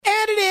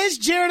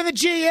Jared of the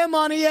GM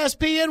on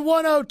ESPN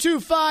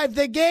 102.5.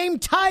 The Game,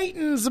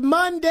 Titans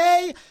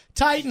Monday.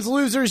 Titans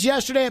losers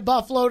yesterday at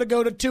Buffalo to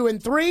go to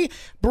 2-3.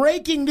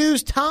 Breaking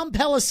news, Tom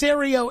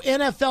Pelissero,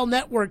 NFL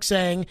Network,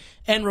 saying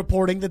and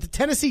reporting that the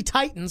Tennessee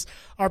Titans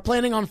are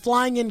planning on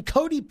flying in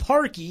Cody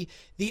Parkey,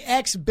 the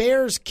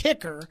ex-Bears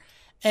kicker,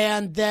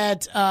 and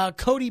that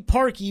Cody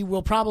Parkey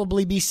will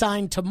probably be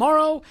signed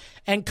tomorrow,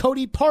 and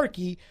Cody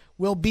Parkey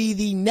will be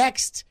the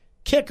next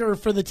kicker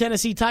for the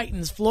Tennessee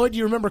Titans. Floyd, do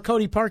you remember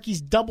Cody Parkey's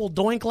double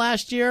doink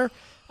last year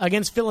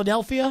against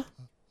Philadelphia?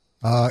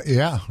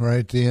 Yeah, right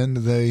at the end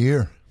of the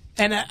year.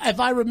 And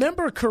if I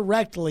remember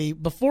correctly,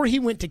 before he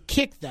went to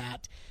kick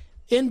that,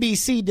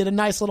 NBC did a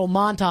nice little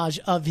montage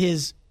of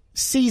his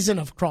season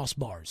of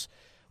crossbars,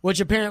 which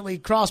apparently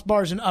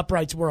crossbars and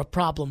uprights were a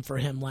problem for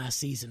him last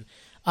season.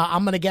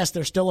 I'm going to guess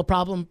they're still a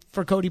problem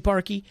for Cody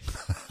Parkey.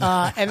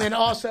 And then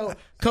also,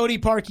 Cody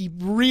Parkey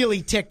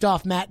really ticked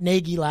off Matt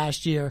Nagy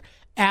last year.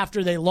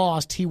 After they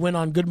lost, he went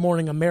on Good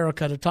Morning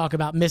America to talk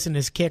about missing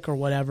his kick or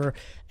whatever,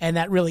 and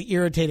that really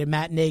irritated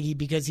Matt Nagy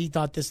because he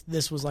thought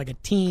this was like a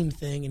team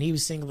thing, and he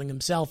was singling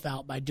himself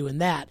out by doing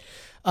that.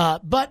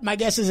 But my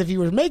guess is if he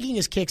was making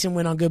his kicks and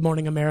went on Good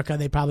Morning America,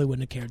 they probably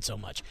wouldn't have cared so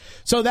much.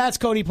 So that's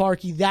Cody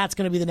Parkey. That's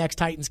going to be the next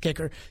Titans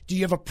kicker. Do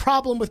you have a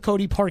problem with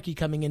Cody Parkey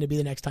coming in to be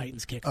the next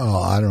Titans kicker?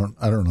 Oh, I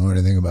don't know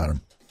anything about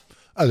him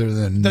other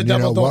than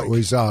what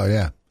we saw.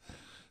 Yeah,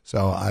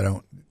 so I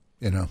don't.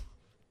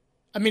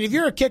 I mean, if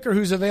you're a kicker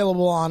who's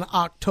available on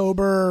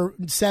October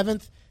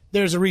 7th,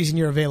 there's a reason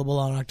you're available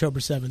on October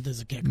 7th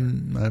as a kicker.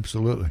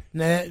 Absolutely.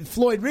 Now,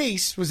 Floyd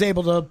Reese was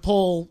able to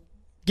pull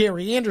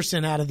Gary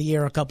Anderson out of the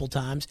air a couple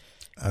times.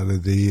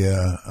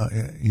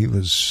 He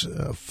was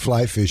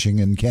fly fishing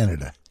in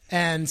Canada.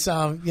 And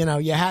so,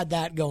 you had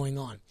that going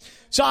on.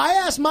 So I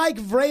asked Mike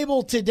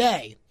Vrabel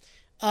today.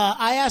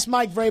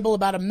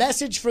 About a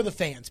message for the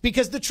fans.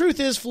 Because the truth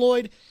is,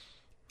 Floyd,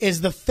 is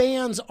the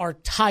fans are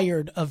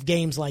tired of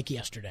games like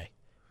yesterday.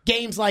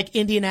 Games like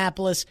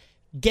Indianapolis,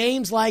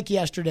 games like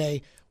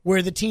yesterday,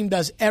 where the team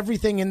does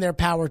everything in their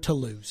power to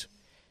lose.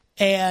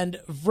 And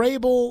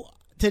Vrabel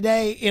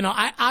today,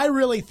 I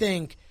really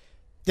think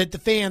that the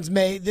fans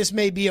this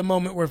may be a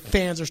moment where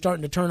fans are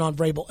starting to turn on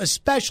Vrabel,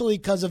 especially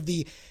because of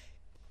the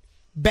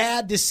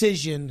bad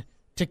decision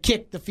to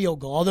kick the field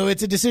goal. Although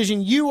it's a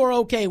decision you are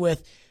okay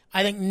with,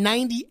 I think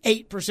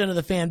 98% of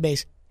the fan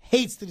base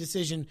hates the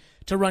decision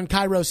to run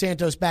Cairo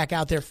Santos back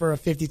out there for a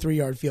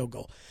 53-yard field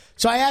goal.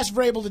 So I asked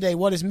Vrabel today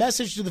what his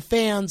message to the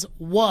fans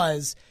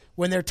was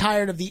when they're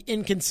tired of the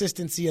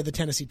inconsistency of the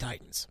Tennessee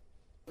Titans.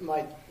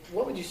 Mike,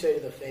 what would you say to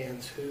the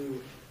fans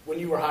who, when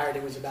you were hired,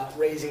 it was about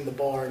raising the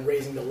bar and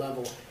raising the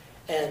level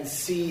and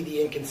see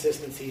the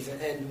inconsistencies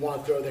and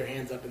want to throw their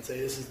hands up and say,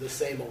 this is the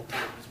same old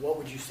Titans? What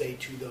would you say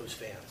to those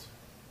fans?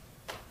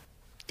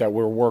 That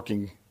we're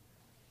working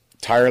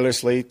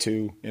tirelessly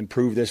to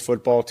improve this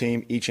football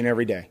team each and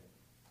every day.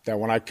 That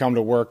when I come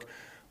to work,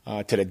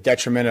 to the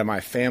detriment of my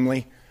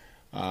family,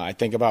 I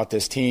think about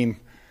this team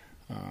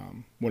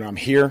when I'm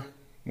here,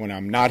 when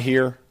I'm not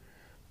here,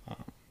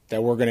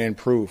 that we're going to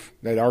improve.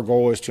 That our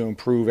goal is to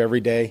improve every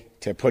day,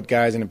 to put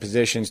guys in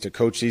positions, to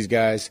coach these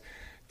guys,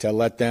 to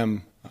let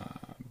them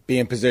be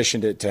in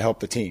position to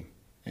help the team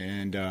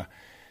and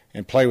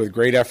play with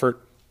great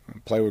effort,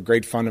 play with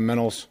great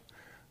fundamentals,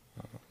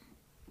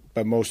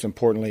 but most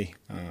importantly,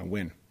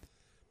 win.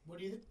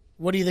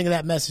 What do you think of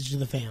that message to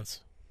the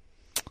fans?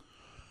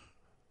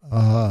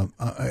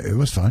 It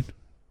was fine.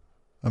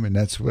 I mean,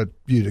 that's what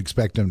you'd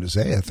expect them to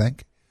say, I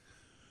think.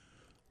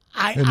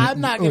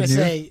 I'm not going to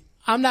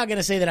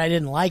say that I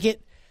didn't like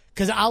it,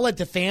 because I'll let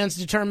the fans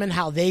determine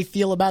how they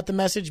feel about the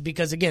message,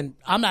 because, again,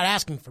 I'm not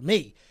asking for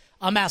me.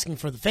 I'm asking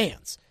for the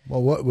fans.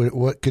 Well,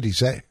 what could he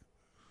say?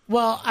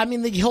 Well, I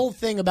mean, the whole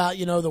thing about,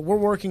 that we're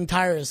working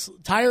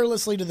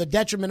tirelessly to the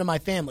detriment of my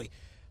family.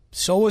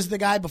 So was the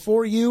guy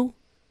before you.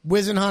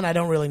 Whisenhunt, I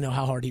don't really know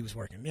how hard he was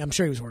working. I'm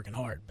sure he was working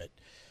hard, but,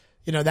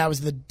 that was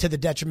to the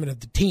detriment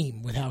of the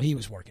team with how he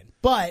was working.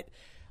 But,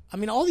 I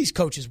mean, all these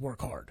coaches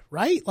work hard,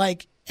 right?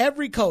 Like,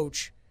 every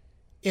coach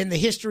in the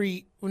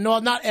history, no,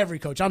 not every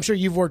coach. I'm sure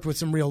you've worked with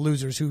some real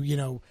losers who,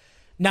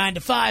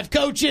 9-to-5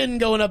 coaching,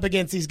 going up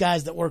against these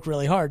guys that work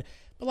really hard.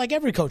 But, like,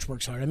 every coach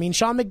works hard. I mean,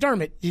 Sean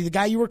McDermott, the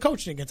guy you were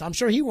coaching against, I'm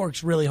sure he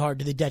works really hard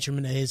to the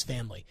detriment of his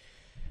family.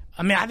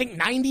 I mean, I think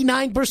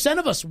 99%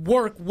 of us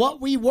work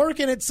what we work,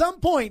 and at some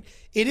point,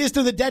 it is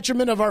to the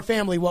detriment of our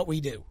family what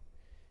we do.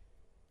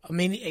 I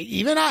mean,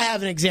 even I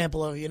have an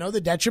example of,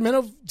 the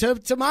detriment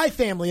to my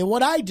family and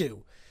what I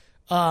do,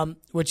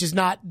 which is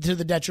not to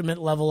the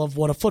detriment level of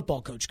what a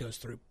football coach goes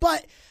through.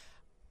 But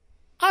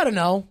I don't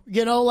know,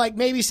 like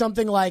maybe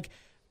something like,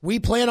 we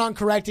plan on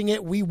correcting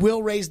it, we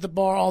will raise the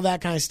bar, all that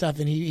kind of stuff,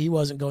 and he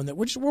wasn't going there.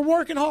 We're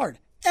working hard.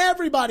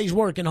 Everybody's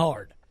working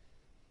hard,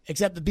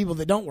 except the people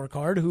that don't work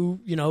hard who,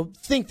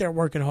 think they're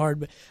working hard.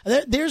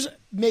 But there's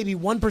maybe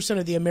 1%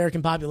 of the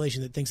American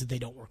population that thinks that they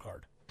don't work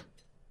hard.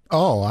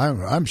 Oh,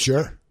 I'm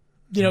sure.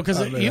 Because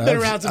you've been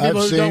around some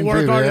people who don't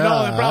work hard at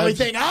all and probably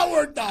think, I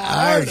work the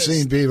hardest. I've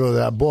seen people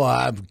that, boy,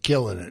 I'm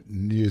killing it.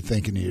 And you're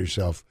thinking to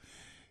yourself,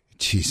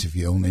 geez, if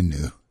you only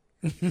knew.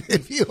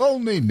 If you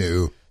only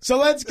knew. So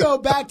let's go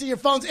back to your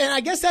phones. And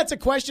I guess that's a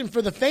question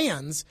for the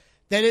fans.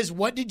 That is,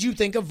 what did you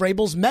think of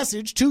Vrabel's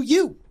message to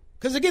you?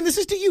 Because, again, this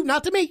is to you,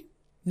 not to me,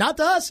 not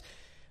to us.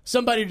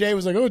 Somebody today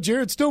was like, oh,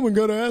 Jared Stillman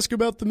got to ask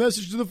about the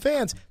message to the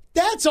fans.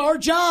 That's our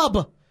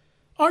job.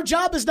 Our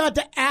job is not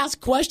to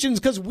ask questions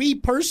because we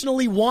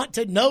personally want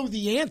to know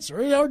the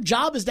answer. Our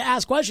job is to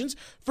ask questions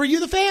for you,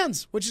 the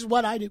fans, which is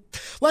what I do.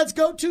 Let's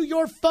go to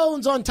your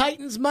phones on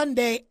Titans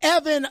Monday.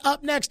 Evan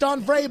up next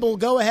on Vrabel.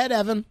 Go ahead,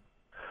 Evan.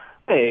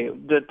 Hey,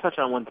 to touch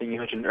on one thing you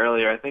mentioned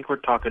earlier, I think we're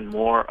talking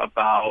more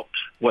about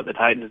what the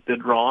Titans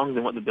did wrong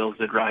than what the Bills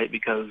did right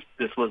because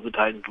this was the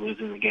Titans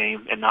losing the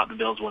game and not the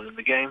Bills winning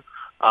the game.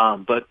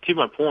 But to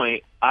my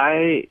point,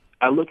 I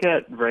look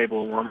at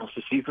Vrabel, we're almost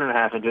a season and a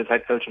half into his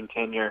head coaching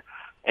tenure,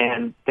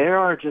 and there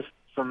are just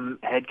some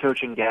head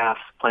coaching gaffes,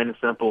 plain and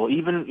simple.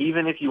 Even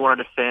if you want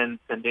to defend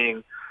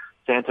sending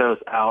Santos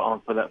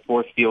out for that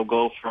fourth field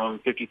goal from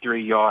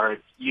 53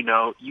 yards,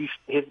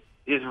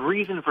 his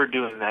reason for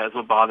doing that is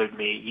what bothered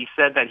me. He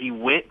said that he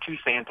went to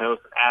Santos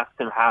and asked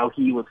him how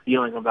he was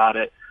feeling about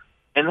it.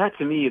 And that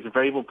to me is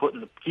Vrabel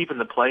keeping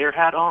the player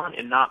hat on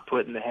and not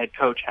putting the head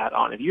coach hat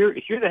on. If you're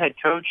the head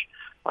coach,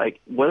 like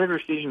whatever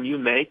decision you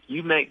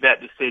make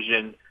that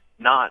decision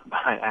not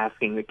by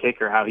asking the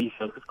kicker how he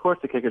feels. Of course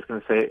the kicker's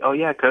going to say, oh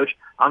yeah, coach,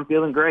 I'm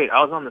feeling great.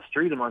 I was on the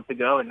street a month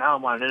ago and now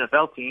I'm on an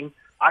NFL team.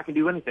 I can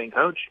do anything,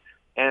 coach.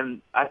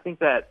 And I think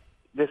that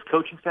this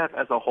coaching staff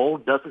as a whole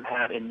doesn't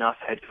have enough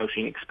head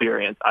coaching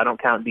experience. I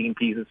don't count Dean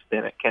Pease'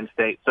 stint at Kent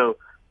State. So,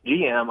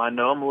 GM, I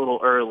know I'm a little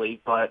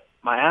early, but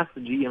my Ask the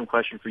GM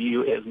question for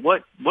you is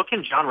what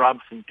can John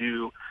Robinson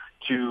do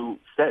to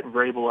set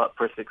Vrabel up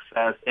for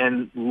success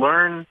and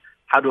learn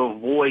how to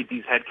avoid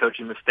these head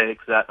coaching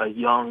mistakes that a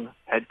young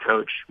head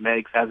coach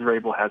makes, as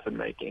Vrabel has been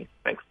making?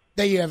 Thanks.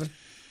 There you have it.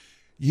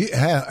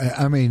 Yeah,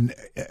 I mean,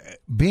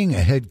 being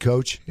a head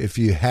coach, if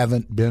you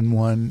haven't been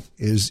one,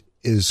 is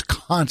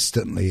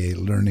constantly a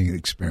learning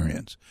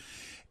experience.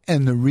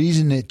 And the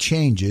reason it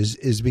changes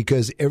is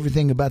because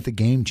everything about the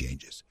game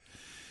changes.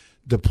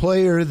 The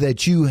player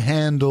that you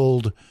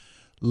handled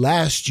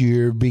last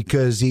year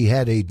because he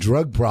had a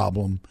drug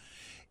problem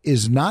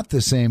is not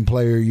the same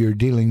player you're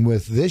dealing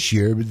with this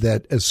year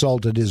that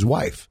assaulted his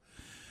wife.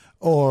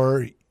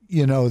 Or,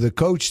 the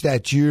coach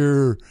that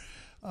you're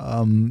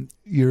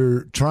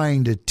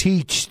trying to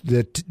teach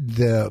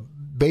the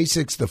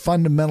basics, the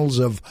fundamentals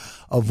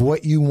of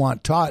what you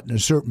want taught in a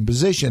certain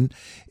position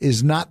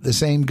is not the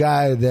same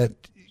guy that,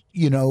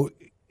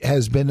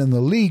 has been in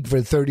the league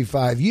for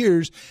 35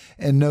 years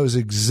and knows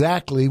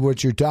exactly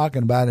what you're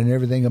talking about and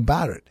everything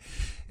about it.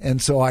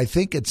 And so I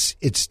think it's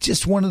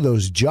just one of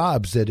those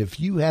jobs that if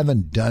you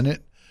haven't done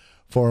it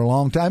for a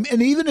long time,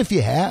 and even if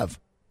you have,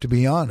 to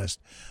be honest,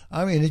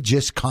 I mean, it's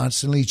just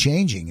constantly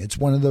changing. It's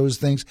one of those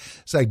things.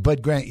 It's like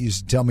Bud Grant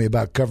used to tell me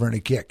about covering a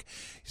kick.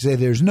 He'd say,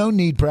 there's no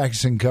need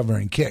practicing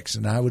covering kicks.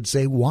 And I would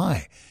say,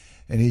 why?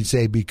 And he'd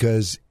say,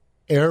 because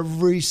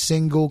every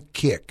single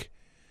kick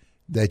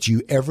that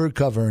you ever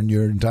cover in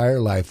your entire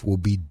life will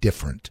be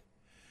different.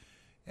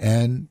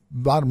 And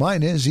bottom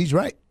line is, he's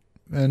right.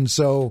 And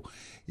so,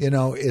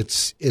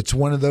 it's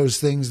one of those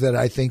things that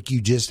I think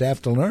you just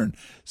have to learn.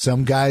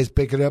 Some guys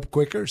pick it up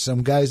quicker.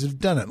 Some guys have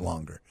done it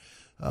longer.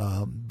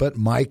 But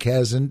Mike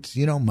hasn't,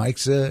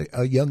 Mike's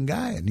a young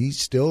guy, and he's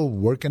still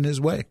working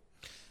his way.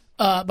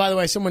 By the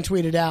way, someone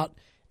tweeted out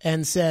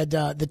and said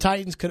the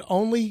Titans could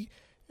only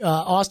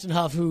Austin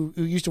Huff, who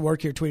used to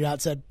work here, tweeted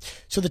out, said,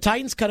 so the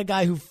Titans cut a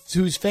guy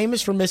who's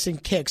famous for missing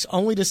kicks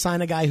only to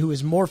sign a guy who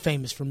is more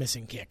famous for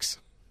missing kicks.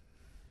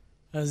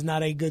 That is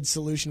not a good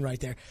solution right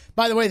there.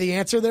 By the way, the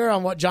answer there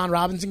on what John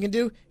Robinson can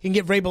do, he can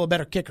get Vrabel a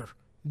better kicker.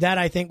 That,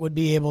 I think, would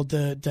be able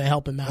to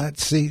help him out.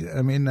 That's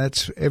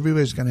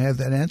everybody's going to have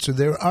that answer.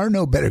 There are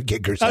no better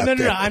kickers out there.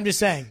 No, I'm just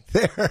saying.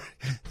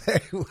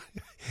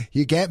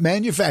 You can't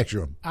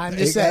manufacture them. I'm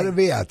just saying. They got to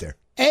be out there.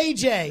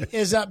 AJ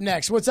is up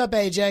next. What's up,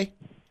 AJ?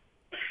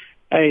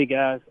 Hey,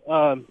 guys.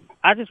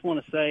 I just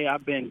want to say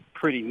I've been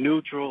pretty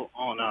neutral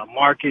on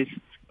Marcus,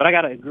 but I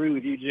got to agree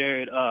with you,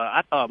 Jared.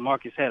 I thought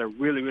Marcus had a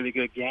really, really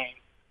good game,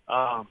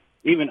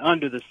 even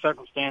under the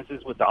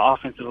circumstances with the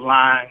offensive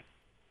line.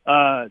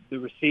 The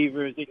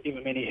receivers didn't give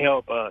him any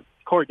help.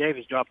 Corey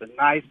Davis dropped a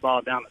nice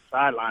ball down the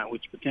sideline,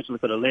 which potentially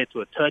could have led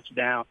to a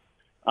touchdown.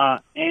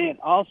 And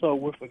also,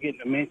 we're forgetting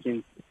to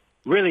mention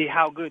really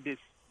how good this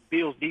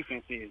Bills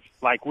defense is.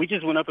 Like, we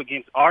just went up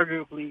against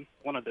arguably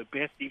one of the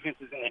best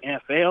defenses in the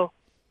NFL.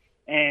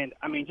 And,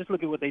 I mean, just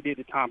look at what they did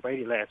to Tom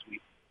Brady last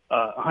week.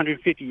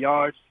 150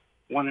 yards,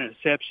 1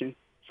 interception.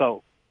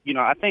 So,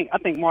 I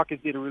think Marcus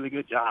did a really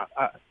good job.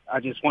 I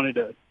just wanted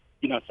to,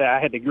 say I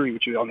had to agree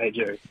with you on that,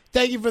 Jerry.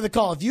 Thank you for the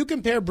call. If you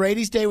compare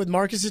Brady's day with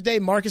Marcus's day,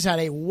 Marcus had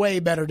a way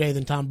better day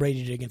than Tom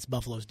Brady did against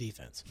Buffalo's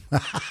defense.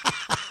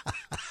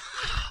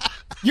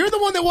 You're the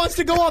one that wants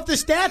to go off the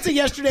stats of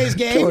yesterday's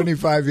game.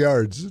 25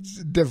 yards.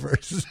 It's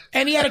different.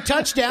 And he had a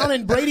touchdown,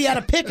 and Brady had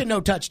a pick and no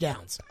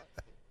touchdowns.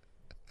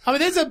 I mean,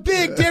 there's a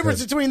big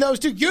difference between those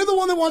two. You're the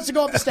one that wants to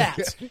go off the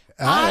stats.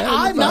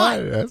 I'm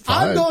not.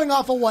 I'm going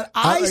off of what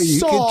I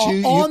saw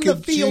on the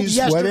field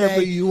yesterday.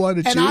 Whatever you want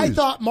to choose. And I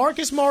thought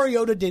Marcus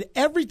Mariota did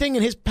everything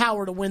in his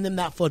power to win them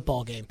that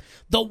football game.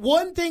 The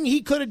one thing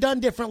he could have done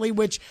differently,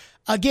 which,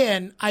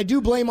 again, I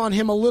do blame on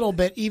him a little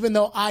bit, even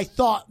though I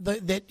thought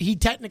that he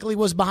technically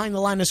was behind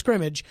the line of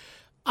scrimmage.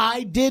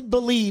 I did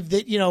believe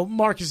that,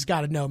 Marcus has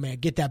got to know, man,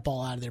 get that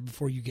ball out of there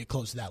before you get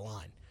close to that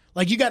line.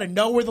 Like, you got to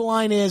know where the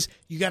line is,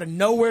 you got to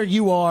know where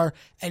you are,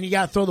 and you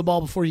got to throw the ball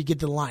before you get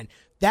to the line.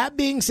 That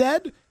being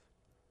said,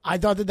 I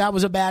thought that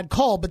was a bad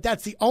call, but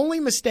that's the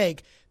only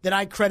mistake that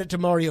I credit to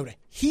Mariota.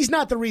 He's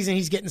not the reason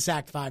he's getting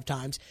sacked 5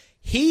 times.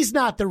 He's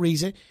not the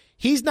reason.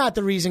 He's not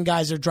the reason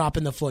guys are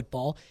dropping the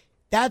football.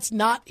 That's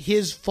not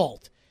his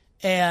fault.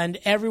 And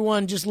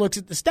everyone just looks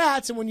at the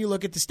stats, and when you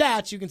look at the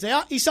stats, you can say,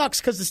 he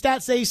sucks because the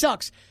stats say he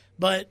sucks.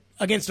 But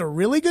against a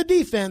really good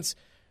defense,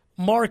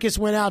 Marcus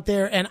went out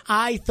there, and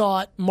I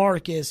thought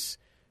Marcus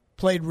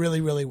played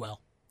really, really well.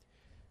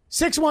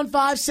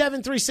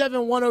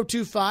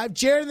 615-737-1025.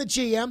 Jared and the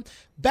GM.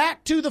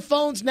 Back to the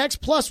phones next,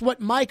 plus what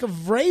Mike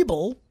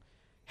Vrabel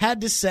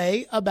had to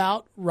say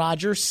about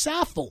Roger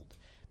Saffold,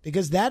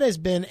 because that has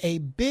been a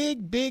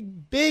big,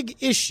 big,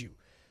 big issue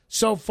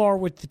so far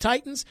with the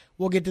Titans.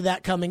 We'll get to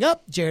that coming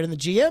up. Jared and the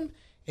GM.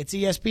 It's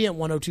ESPN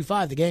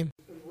 102.5, The Game.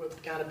 With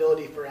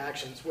accountability for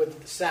actions,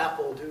 with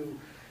Saffold, who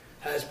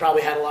has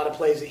probably had a lot of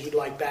plays that he'd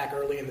like back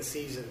early in the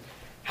season.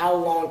 How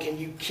long can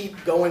you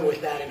keep going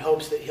with that in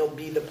hopes that he'll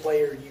be the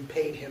player you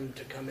paid him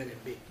to come in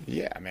and be?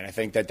 Yeah, I mean, I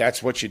think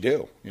that's what you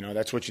do.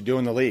 That's what you do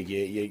in the league.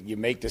 You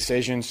make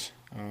decisions,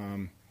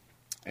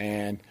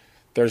 and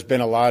there's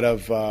been a lot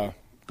of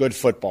good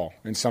football,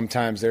 and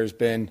sometimes there's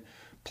been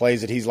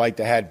plays that he's like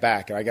to have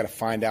back, and I got to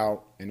find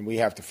out, and we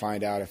have to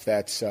find out if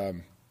that's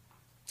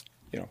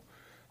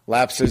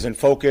lapses in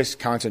focus,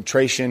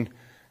 concentration,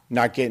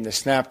 not getting the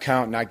snap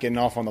count, not getting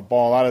off on the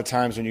ball. A lot of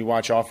times when you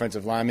watch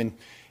offensive linemen,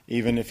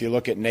 even if you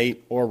look at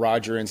Nate or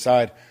Roger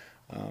inside,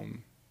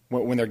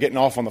 when they're getting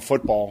off on the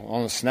football,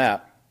 on the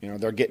snap,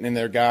 they're getting in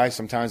their guy.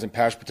 Sometimes in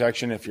pass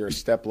protection, if you're a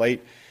step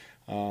late,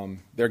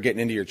 they're getting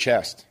into your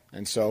chest.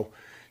 And so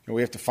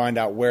we have to find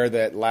out where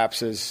that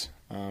lapses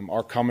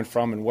are coming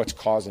from and what's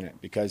causing it,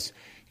 because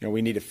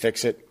we need to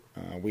fix it.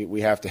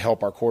 We have to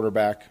help our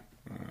quarterback.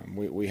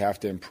 We have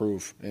to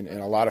improve in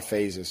a lot of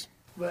phases.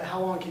 But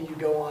how long can you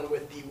go on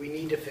with we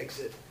need to fix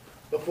it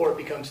before it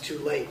becomes too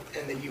late,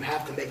 and then you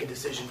have to make a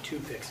decision to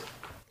fix it?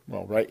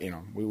 Well, right,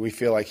 we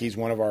feel like he's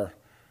one of our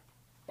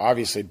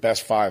obviously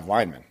best 5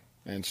 linemen,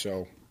 and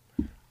so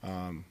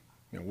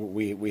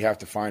we have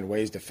to find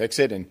ways to fix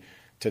it. And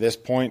to this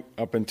point,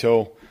 up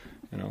until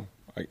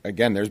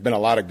again, there's been a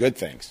lot of good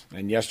things,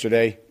 and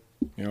yesterday,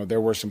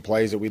 there were some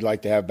plays that we'd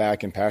like to have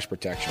back in pass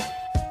protection.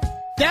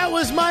 That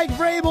was Mike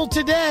Vrabel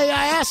today.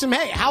 I asked him,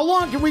 hey, how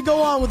long can we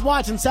go on with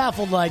watching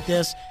Saffold like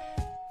this?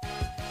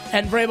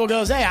 And Vrabel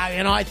goes, hey,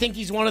 I think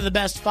he's one of the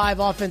best 5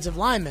 offensive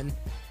linemen.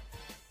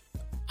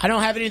 I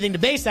don't have anything to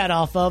base that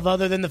off of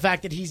other than the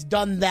fact that he's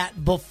done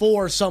that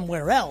before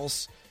somewhere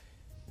else.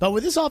 But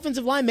with this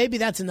offensive line, maybe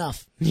that's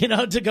enough,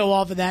 to go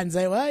off of that and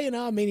say, well,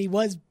 he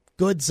was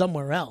good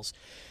somewhere else.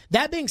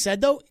 That being said,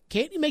 though,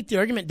 can't you make the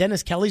argument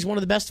Dennis Kelly's one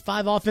of the best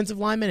 5 offensive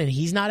linemen and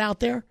he's not out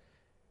there?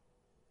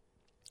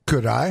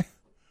 Could I?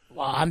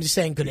 Well, I'm just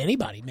saying, could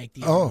anybody make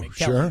the argument?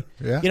 Oh, sure,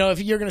 yeah.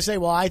 If you're going to say,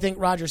 well, I think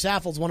Roger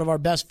Saffold's one of our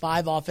best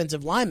 5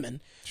 offensive linemen,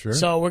 sure.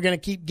 So we're going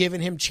to keep giving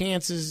him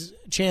chance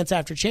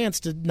after chance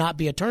to not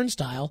be a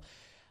turnstile.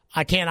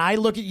 I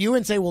look at you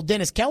and say, well,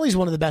 Dennis Kelly's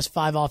one of the best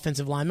 5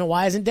 offensive linemen.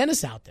 Why isn't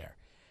Dennis out there?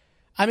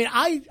 I mean,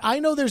 I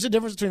know there's a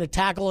difference between a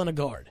tackle and a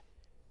guard.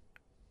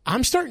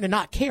 I'm starting to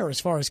not care as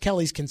far as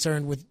Kelly's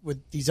concerned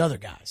with these other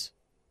guys.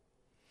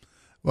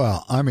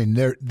 Well, I mean,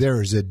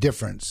 there is a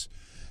difference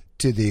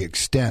to the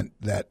extent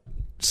that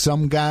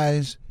some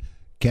guys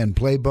can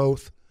play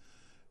both,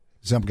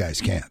 some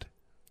guys can't.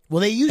 Well,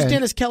 they used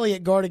Dennis Kelly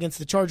at guard against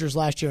the Chargers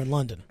last year in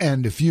London.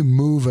 And if you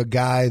move a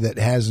guy that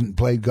hasn't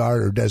played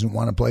guard or doesn't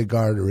want to play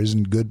guard or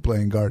isn't good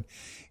playing guard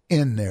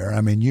in there,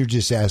 I mean, you're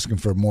just asking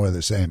for more of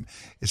the same.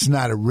 It's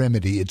not a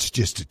remedy, it's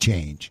just a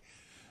change.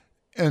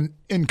 And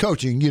in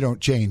coaching, you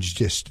don't change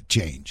just to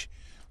change.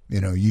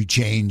 You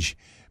change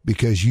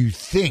because you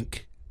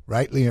think,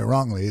 rightly or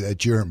wrongly,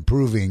 that you're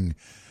improving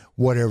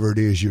whatever it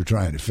is you're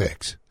trying to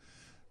fix.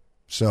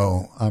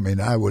 So, I mean,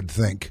 I would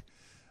think,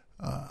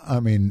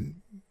 and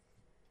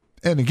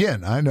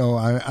again, I know,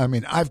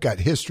 I've got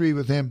history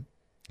with him,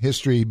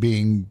 history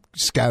being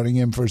scouting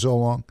him for so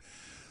long,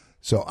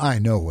 so I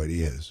know what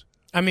he is.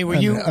 I mean,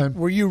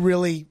 were you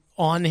really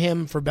on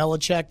him for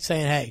Belichick,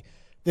 saying, hey,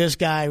 this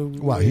guy?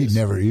 Well, he was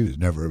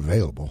never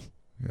available.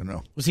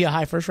 Was he a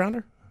high first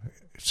rounder?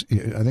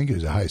 I think he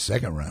was a high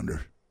second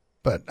rounder,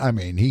 but I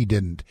mean, he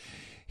didn't.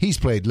 He's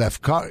played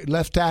left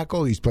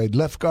tackle. He's played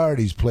left guard.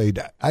 He's played,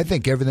 I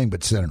think, everything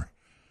but center.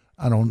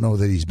 I don't know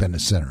that he's been a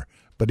center,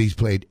 but he's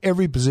played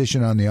every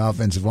position on the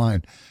offensive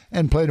line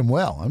and played them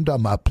well. I'm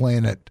talking about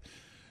playing it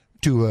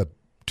to a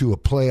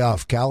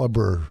playoff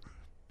caliber,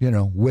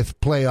 with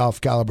playoff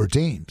caliber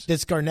teams. Did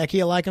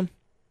Scarnecchia like him?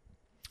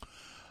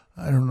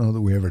 I don't know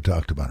that we ever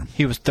talked about him.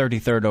 He was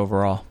 33rd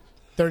overall.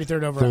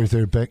 33rd overall.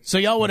 33rd pick. So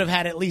y'all would have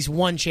had at least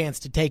one chance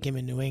to take him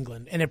in New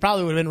England, and it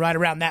probably would have been right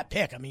around that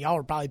pick. I mean, y'all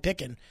were probably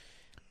picking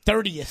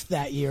 30th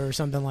that year or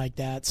something like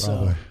that.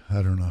 Probably. So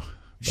I don't know.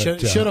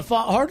 should have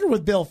fought harder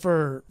with Bill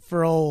for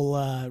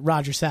old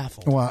Roger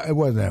Saffold. Well, it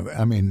wasn't.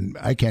 I mean,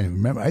 I can't even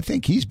remember. I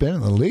think he's been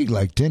in the league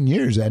like 10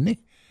 years, hasn't he?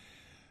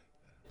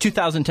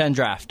 2010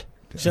 draft.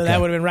 So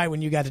that would have been right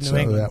when you got to New So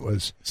England. that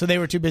was. So they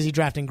were too busy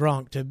drafting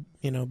Gronk to,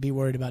 be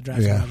worried about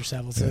drafting Yeah. Roger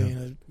Saffold. So,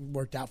 it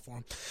worked out for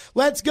him.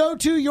 Let's go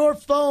to your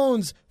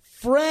phones.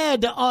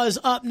 Fred is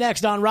up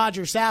next on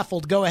Roger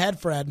Saffold. Go ahead,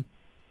 Fred.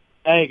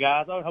 Hey,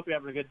 guys. I hope you're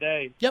having a good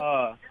day. Yep.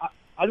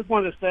 I just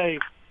wanted to say,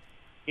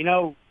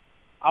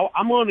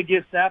 I'm willing to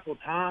give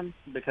Saffold time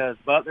because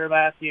Butler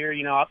last year,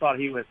 I thought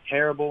he was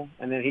terrible.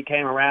 And then he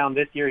came around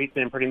this year. He's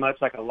been pretty much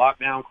like a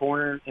lockdown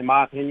corner, in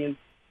my opinion.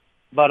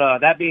 But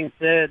that being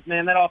said,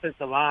 man, that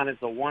offensive line is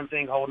the one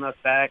thing holding us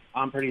back,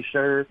 I'm pretty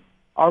sure.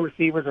 Our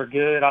receivers are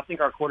good. I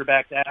think our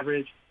quarterback's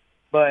average.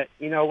 But,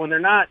 when they're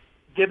not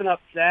giving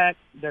up sacks,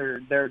 they're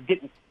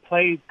getting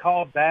plays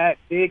called back,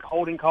 big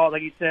holding calls,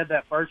 like you said,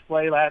 that first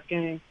play last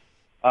game.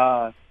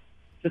 It's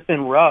just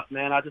been rough,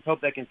 man. I just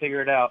hope they can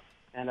figure it out.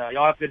 And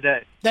y'all have a good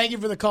day. Thank you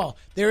for the call.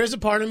 There is a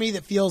part of me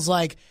that feels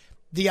like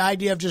the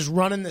idea of just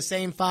running the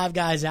same five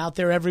guys out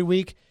there every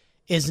week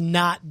is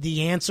not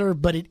the answer,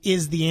 but it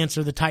is the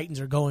answer the Titans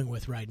are going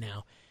with right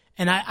now.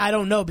 And I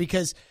don't know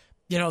because,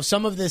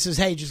 some of this is,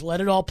 hey, just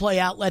let it all play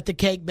out, let the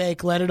cake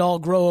bake, let it all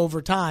grow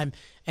over time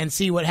and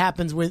see what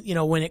happens with,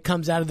 when it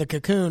comes out of the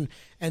cocoon.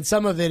 And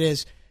some of it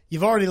is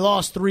you've already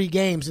lost 3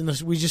 games and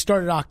we just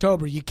started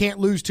October. You can't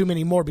lose too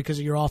many more because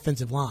of your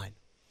offensive line.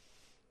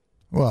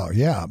 Well,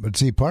 yeah, but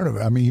see, part of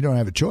it, I mean, you don't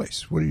have a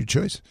choice. What are your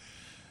choices?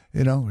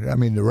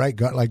 The right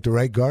guard, like the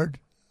right guard.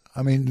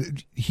 I mean,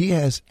 he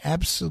has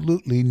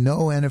absolutely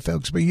no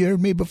NFL experience. You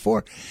heard me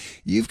before.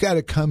 You've got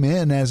to come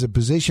in as a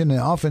position in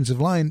the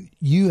offensive line.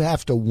 You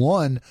have to,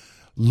 one,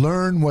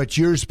 learn what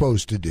you're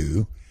supposed to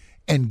do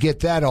and get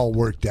that all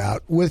worked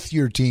out with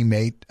your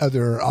teammate,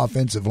 other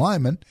offensive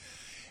linemen.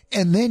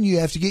 And then you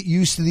have to get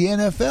used to the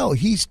NFL.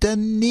 He's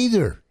done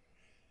neither.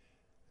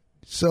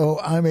 So,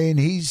 I mean,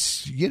 he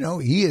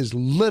is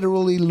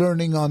literally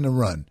learning on the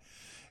run.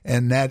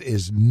 And that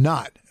is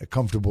not a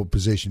comfortable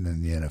position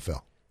in the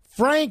NFL.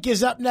 Frank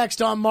is up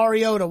next on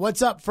Mariota.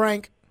 What's up,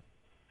 Frank?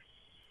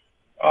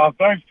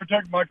 Thanks for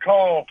taking my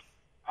call.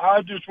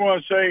 I just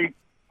want to say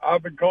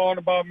I've been calling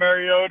about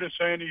Mariota,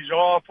 saying he's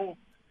awful.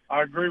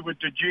 I agree with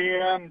the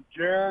GM,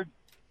 Jared.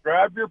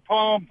 Grab your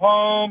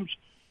pom-poms.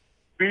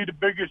 Be the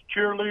biggest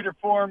cheerleader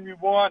for him you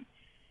want.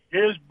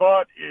 His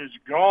butt is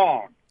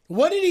gone.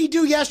 What did he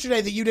do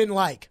yesterday that you didn't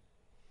like?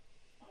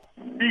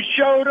 He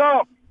showed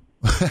up.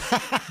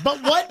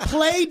 But what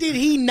play did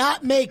he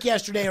not make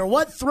yesterday, or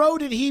what throw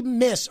did he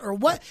miss, or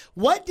what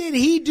did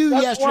he do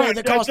yesterday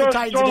that cost the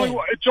Titans the game?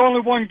 It's only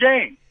one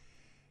game.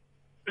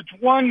 It's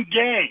one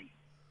game.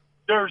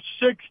 There's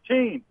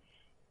 16.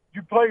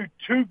 You play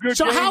 2 good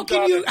so games.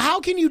 So how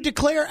can you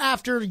declare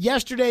after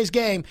yesterday's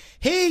game,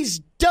 he's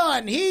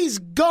done, he's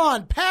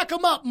gone, pack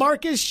him up,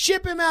 Marcus,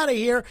 ship him out of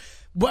here?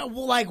 What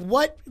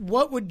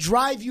would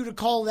drive you to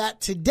call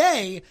that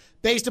today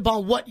based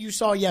upon what you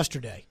saw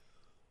yesterday?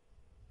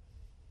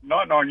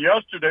 Not on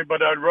yesterday, but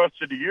that rest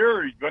of the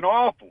year, he's been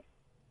awful.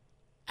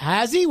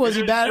 Has he? Was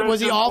he bad? Was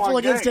he awful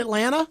against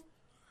Atlanta?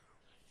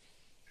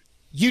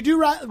 You do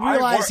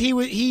realize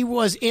he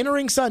was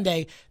entering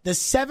Sunday the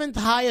 7th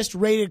highest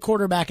rated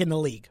quarterback in the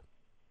league.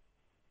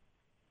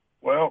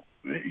 Well,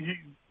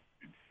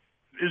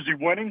 is he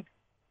winning?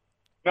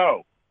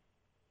 No.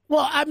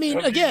 Well, I mean,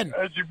 has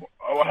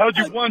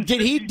he won?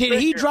 Did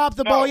he drop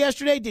the ball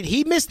yesterday? Did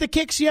he miss the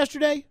kicks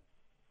yesterday?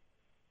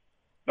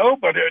 No,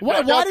 but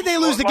why did they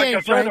lose the game,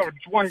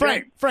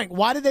 Frank? Frank,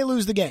 why did they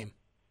lose the game?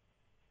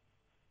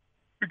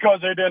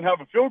 Because they didn't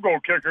have a field goal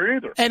kicker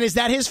either. And is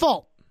that his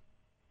fault?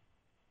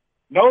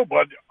 No,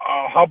 but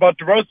how about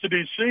the rest of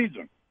the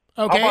season?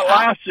 Okay, how about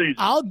last season?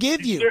 I'll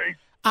give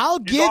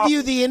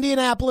you the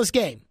Indianapolis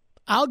game.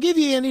 I'll give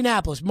you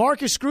Indianapolis.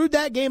 Marcus screwed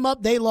that game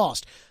up. They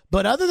lost.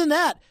 But other than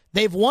that,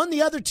 they've won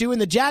the other 2. In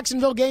the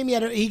Jacksonville game,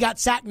 he got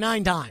sacked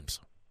 9 times.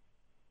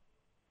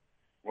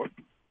 What?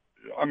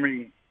 I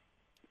mean,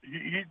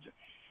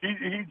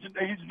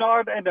 he's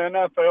not an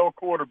NFL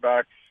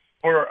quarterback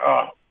for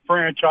a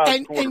franchise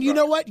quarterback. And you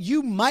know what?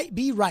 You might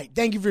be right.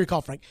 Thank you for your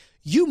call, Frank.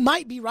 You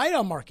might be right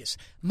on Marcus.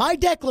 My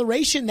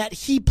declaration that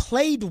he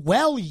played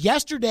well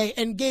yesterday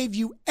and gave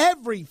you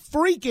every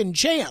freaking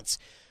chance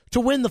to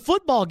win the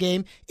football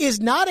game is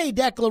not a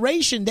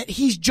declaration that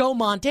he's Joe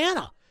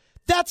Montana.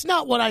 That's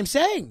not what I'm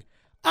saying.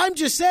 I'm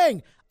just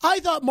saying I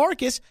thought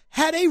Marcus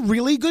had a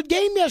really good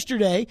game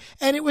yesterday,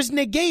 and it was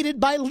negated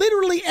by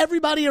literally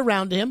everybody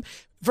around him,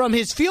 from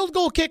his field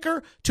goal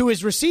kicker to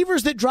his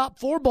receivers that dropped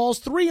 4 balls,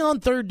 3 on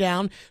 3rd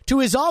down, to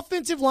his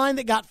offensive line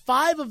that got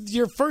 5 of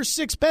your first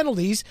 6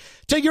 penalties,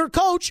 to your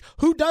coach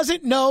who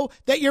doesn't know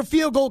that your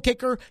field goal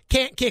kicker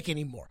can't kick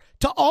anymore.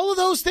 To all of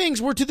those things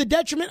were to the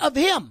detriment of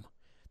him.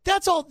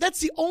 That's all.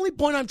 That's the only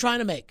point I'm trying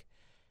to make.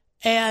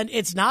 And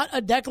it's not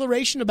a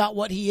declaration about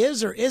what he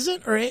is or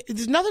isn't,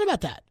 there's nothing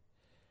about that.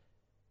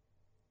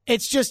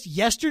 It's just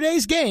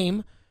yesterday's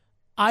game,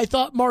 I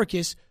thought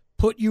Marcus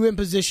put you in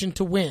position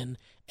to win,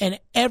 and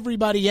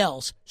everybody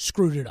else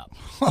screwed it up.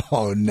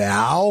 Oh,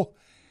 now?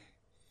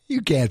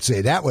 You can't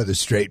say that with a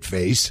straight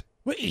face.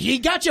 He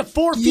got you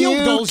 4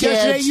 field goals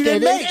yesterday you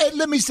didn't make. And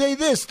let me say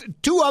this.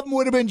 2 of them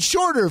would have been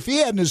shorter if he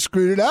hadn't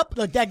screwed it up.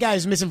 Look, that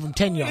guy's missing from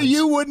 10 yards.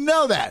 You wouldn't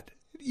know that.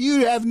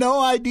 You have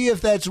no idea if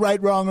that's right,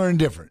 wrong, or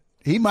indifferent.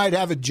 He might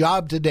have a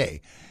job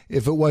today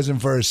if it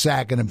wasn't for a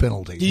sack and a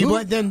penalty.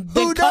 Then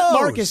cut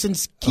Marcus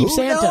and keep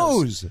Santos.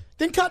 Knows?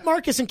 Then cut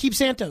Marcus and keep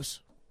Santos.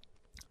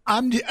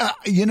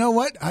 You know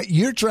what?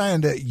 You're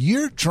trying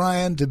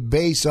to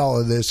base all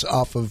of this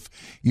off of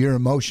your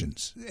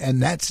emotions,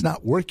 and that's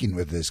not working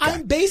with this guy.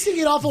 I'm basing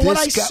it off of what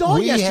I saw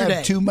yesterday. We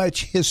have too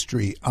much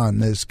history on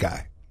this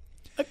guy.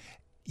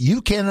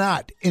 You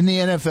cannot, in the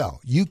NFL,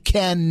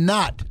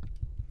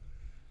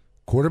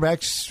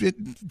 quarterback's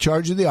in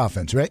charge of the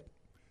offense, right?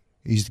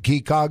 He's the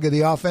key cog of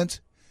the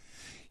offense.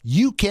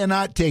 You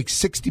cannot take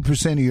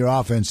 60% of your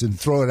offense and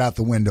throw it out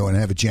the window and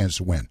have a chance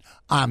to win.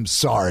 I'm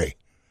sorry.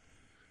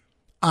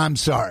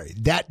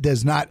 That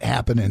does not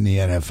happen in the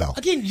NFL.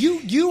 Again,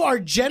 you are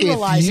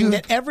generalizing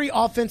that every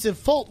offensive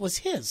fault was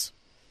his.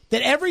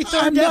 That every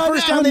first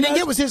down they didn't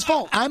get was his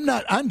fault.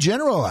 I'm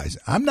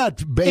generalizing. I'm not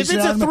basing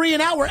it on... If it's a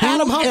 3-and-out where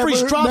Adam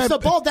Humphries drops the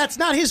ball, that's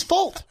not his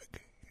fault.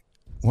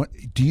 What,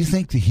 do you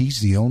think that he's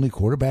the only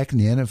quarterback in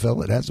the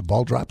NFL that has a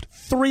ball dropped?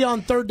 3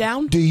 on third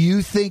down? Do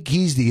you think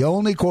he's the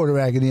only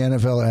quarterback in the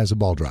NFL that has a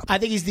ball dropped? I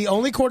think he's the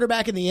only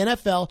quarterback in the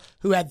NFL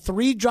who had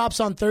 3 drops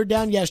on third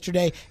down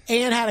yesterday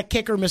and had a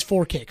kicker miss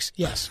 4 kicks.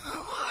 Yes.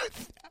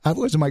 That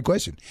wasn't my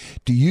question.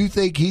 Do you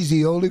think he's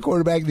the only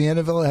quarterback in the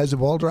NFL that has a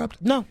ball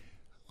dropped? No.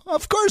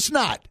 Of course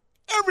not.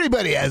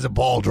 Everybody has a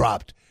ball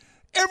dropped.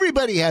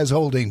 Everybody has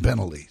holding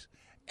penalties.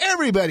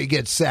 Everybody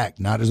gets sacked,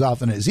 not as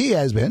often as he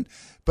has been.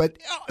 But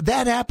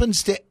that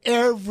happens to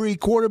every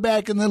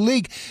quarterback in the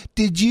league.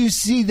 Did you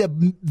see the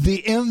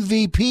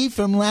MVP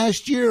from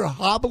last year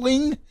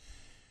hobbling?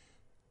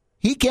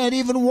 He can't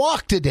even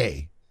walk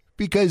today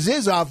because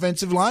his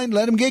offensive line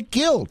let him get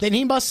killed. Then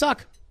he must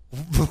suck.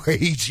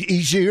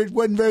 He sure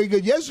wasn't very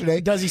good yesterday.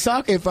 Does he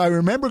suck? If I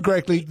remember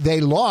correctly, they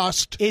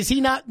lost. Is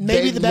he not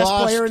maybe the best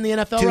player in the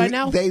NFL right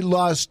now? They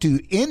lost to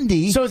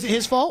Indy. So is it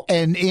his fault?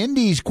 And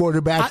Indy's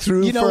quarterback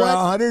threw for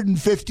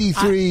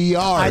 153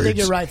 yards. I think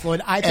you're right,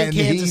 Floyd. I think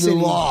Kansas City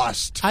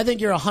lost. I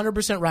think you're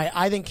 100% right.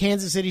 I think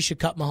Kansas City should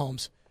cut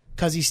Mahomes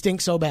because he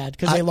stinks so bad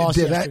because they lost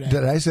yesterday.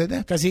 Did I say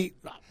that? Because I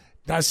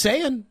was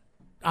saying.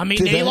 I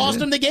mean, they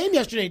lost him the game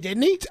yesterday,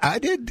 didn't he? I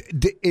did.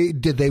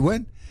 Did they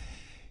win?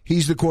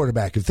 He's the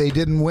quarterback. If they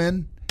didn't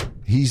win,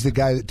 he's the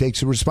guy that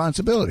takes the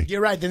responsibility. You're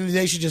right. Then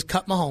they should just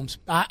cut Mahomes.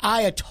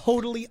 I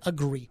totally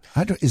agree.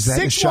 Is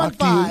that a shock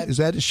to you? Is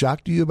that a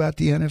shock to you about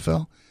the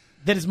NFL?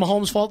 That it's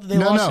Mahomes' fault that they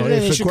lost today?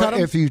 They should cut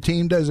him? If your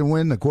team doesn't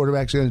win, the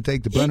quarterback's going to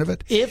take the brunt of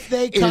it? If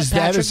they cut Is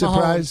that a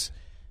surprise?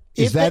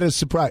 Is that a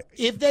surprise?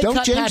 If they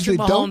cut Patrick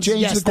Mahomes, don't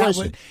change the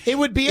question. It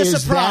would be a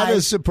surprise. Is that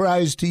a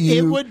surprise to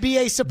you? It would be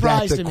a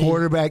surprise to me. That the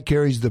quarterback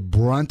carries the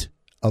brunt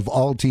of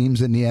all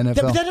teams in the NFL.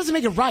 But that doesn't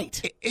make it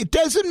right. It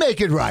doesn't make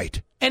it right.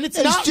 And it's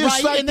not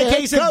just right in the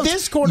case of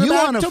this quarterback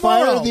tomorrow. You want to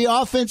fire the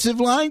offensive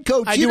line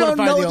coach. You don't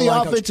know the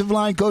offensive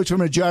line coach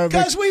from a Jarvis.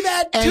 Because we've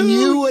had 2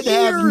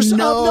 years of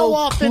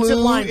no offensive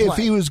line play. If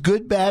he was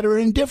good, bad, or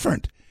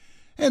indifferent.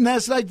 And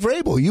that's like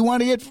Vrabel. You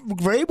want to get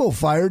Vrabel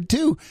fired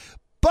too.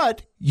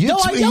 But I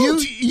don't.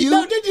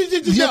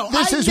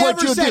 This is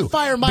what you do.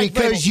 Fire Mike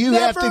because Vrabel. You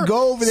have to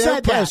go over there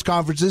at press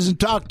conferences and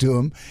talk to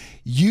him.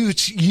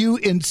 You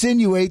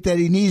insinuate that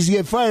he needs to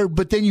get fired,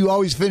 but then you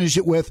always finish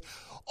it with,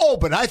 "Oh,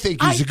 but I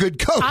think he's a good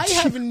coach." I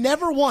have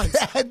never once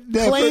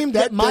claimed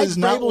that Mike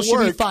Vrabel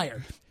should be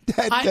fired.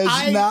 That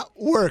does not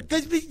work.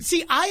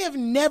 See, I have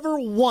never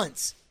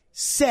once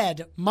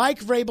said Mike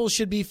Vrabel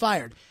should be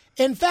fired.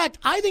 In fact,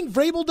 I think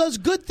Vrabel does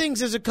good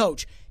things as a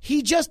coach.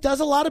 He just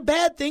does a lot of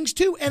bad things,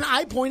 too, and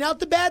I point out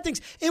the bad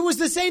things. It was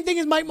the same thing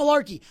as Mike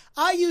Mularkey.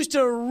 I used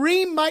to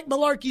ream Mike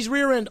Mularkey's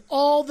rear end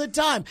all the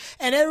time,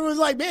 and everyone was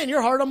like, man,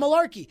 you're hard on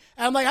Mularkey.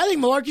 And I'm like, I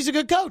think Mularkey's a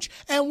good coach.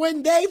 And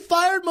when they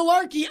fired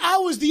Mularkey, I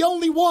was the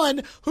only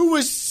one who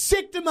was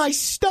sick to my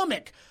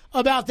stomach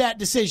about that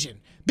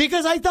decision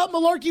because I thought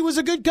Mularkey was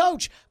a good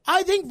coach.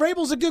 I think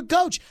Vrabel's a good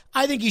coach.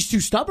 I think he's too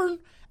stubborn.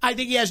 I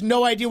think he has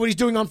no idea what he's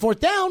doing on 4th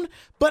down,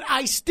 but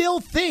I still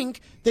think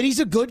that he's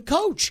a good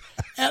coach.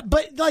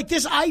 But like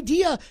this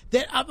idea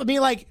that, I mean,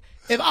 like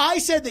if I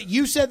said that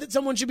you said that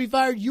someone should be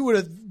fired, you would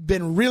have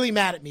been really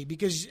mad at me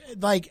because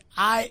like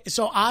I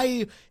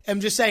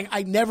am just saying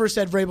I never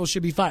said Vrabel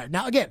should be fired.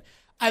 Now, again,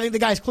 I think the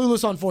guy's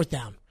clueless on 4th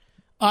down.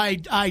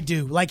 I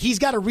do. Like he's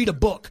got to read a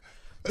book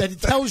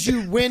that tells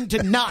you when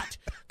to not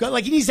go.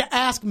 Like, he needs to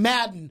ask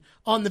Madden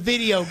on the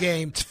video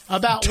game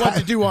about what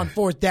to do on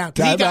fourth down,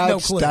 because he got no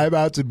clue.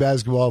 Timeouts in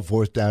basketball,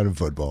 fourth down in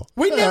football.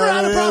 We never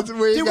had a problem.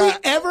 Did we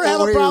ever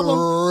have a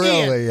problem?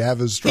 Really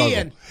have a struggle.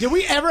 Ian, did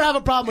we ever have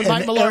a problem with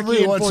Mike Mularkey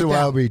every in once fourth in a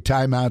while down? be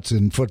timeouts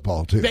in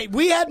football, too.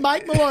 We had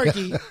Mike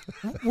Mularkey.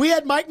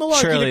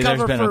 Surely to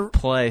cover there's been for a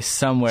play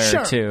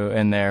somewhere or two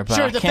in there, but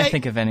I can't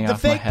think of any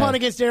off my head. The fake punt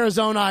against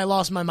Arizona, I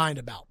lost my mind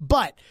about.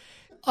 But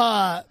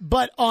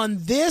on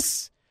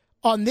this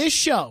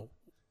show,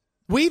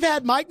 we've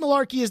had Mike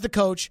Mularkey as the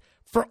coach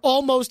for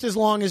almost as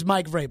long as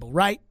Mike Vrabel,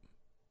 right?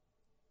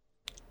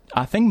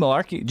 I think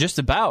Mularkey, just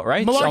about,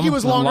 right? Mularkey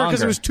was longer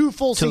because it was 2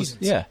 full seasons.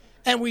 Yeah.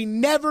 And we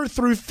never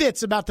threw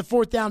fits about the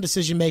fourth down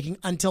decision-making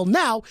until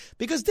now,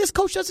 because this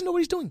coach doesn't know what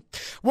he's doing.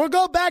 We'll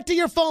go back to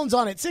your phones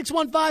on it.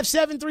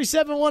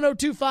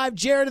 615-737-1025.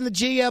 Jared and the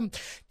GM.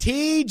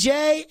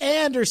 TJ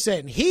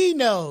Anderson. He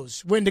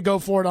knows when to go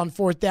for it on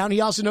fourth down.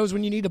 He also knows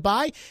when you need to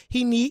buy.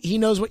 He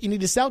knows what you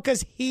need to sell,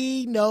 because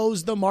he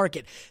knows the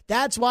market.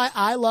 That's why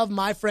I love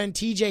my friend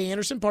TJ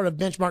Anderson, part of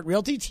Benchmark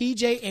Realty,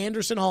 TJ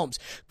Anderson Homes.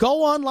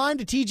 Go online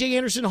to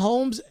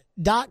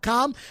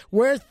TJAndersonHomes.com,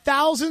 where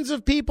thousands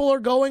of people are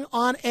going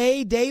on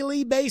a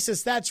daily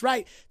basis. That's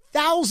right.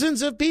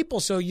 Thousands of people.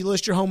 So you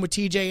list your home with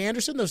TJ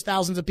Anderson. Those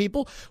thousands of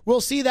people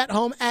will see that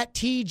home at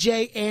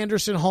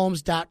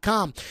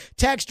TJAndersonHomes.com.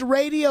 Text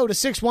radio to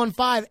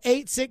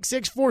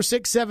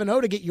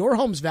 615-866-4670 to get your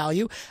home's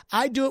value.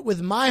 I do it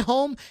with my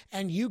home,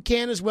 and you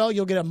can as well.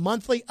 You'll get a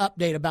monthly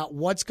update about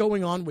what's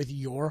going on with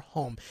your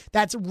home.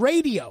 That's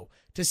radio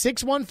to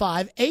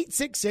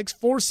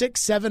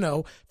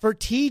 615-866-4670 for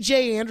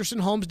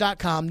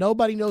TJAndersonHomes.com.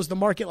 Nobody knows the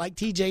market like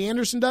TJ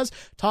Anderson does.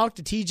 Talk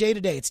to TJ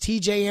today. It's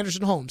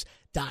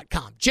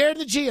TJAndersonHomes.com. Jared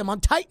the GM on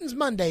Titans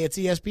Monday. It's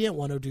ESPN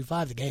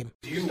 102.5 The Game.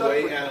 Do you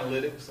weigh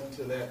analytics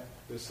into that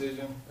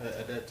decision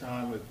at that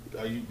time?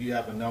 Do you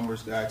have a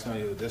numbers guy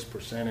telling you this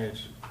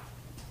percentage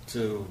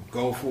to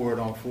go for it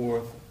on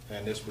fourth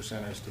and this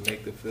percentage to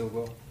make the field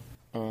goal?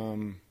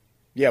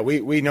 Yeah,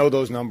 we know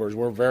those numbers.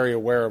 We're very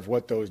aware of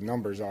what those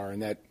numbers are,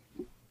 and that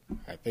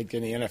I think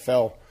in the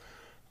NFL,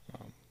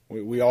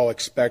 we all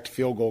expect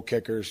field goal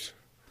kickers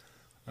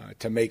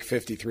to make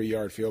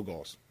 53-yard field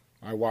goals.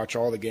 I watch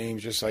all the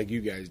games just like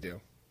you guys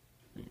do.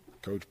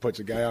 Coach puts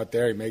a guy out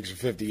there, he makes a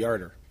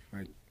 50-yarder.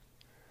 Right?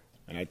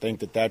 And I think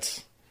that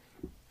that's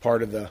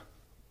part of the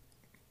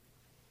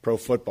pro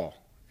football.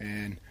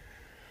 And,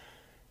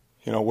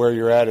 where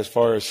you're at as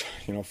far as,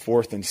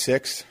 fourth and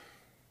sixth,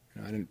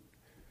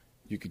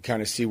 you could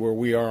kind of see where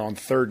we are on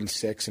 3rd and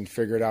 6 and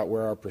figure it out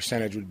where our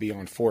percentage would be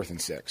on 4th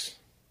and 6.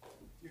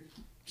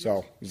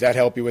 So does that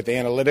help you with the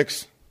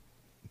analytics?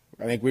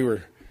 I think we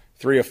were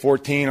 3 of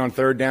 14 on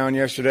 3rd down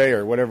yesterday,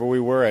 or whatever we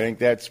were. I think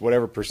that's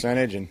whatever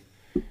percentage, and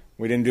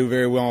we didn't do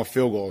very well on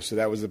field goals, so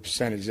that was the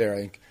percentage there. I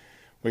think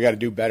we got to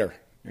do better.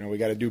 We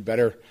got to do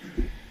better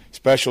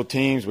special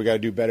teams. We got to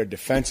do better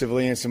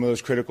defensively in some of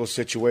those critical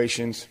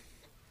situations,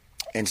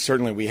 and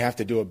certainly we have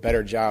to do a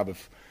better job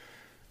of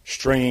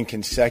stringing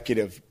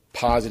consecutive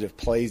positive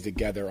plays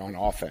together on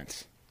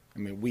offense. I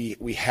mean,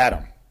 we had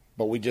them,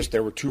 but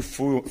there were too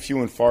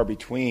few and far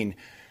between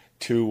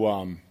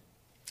to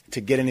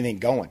get anything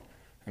going.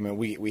 I mean,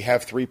 we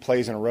have 3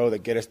 plays in a row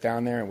that get us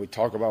down there, and we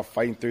talk about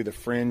fighting through the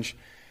fringe,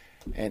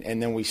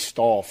 and then we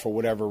stall for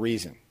whatever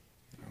reason,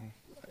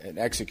 an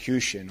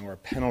execution or a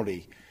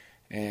penalty,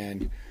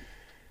 and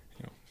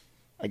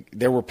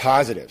there were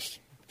positives.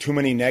 Too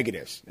many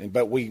negatives.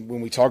 But when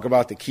we talk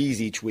about the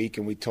keys each week,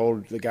 and we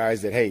told the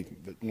guys that, hey,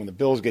 when the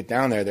Bills get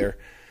down there, they're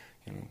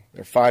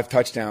 5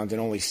 touchdowns and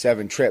only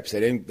 7 trips.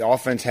 The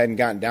offense hadn't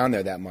gotten down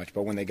there that much,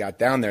 but when they got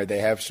down there, they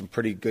have some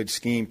pretty good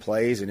scheme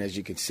plays. And as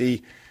you can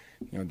see,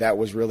 that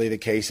was really the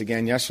case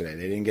again yesterday.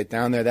 They didn't get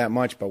down there that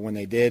much, but when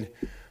they did,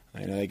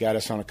 they got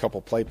us on a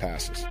couple play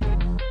passes.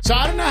 So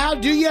I don't know how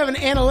you have an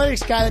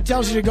analytics guy that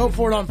tells you to go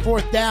for it on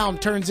 4th down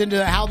turns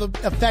into how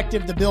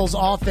effective the Bills'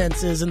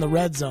 offense is in the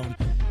red zone.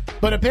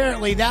 But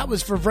apparently that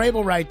was for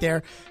Vrabel right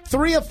there.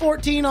 3 of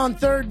 14 on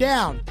 3rd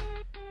down.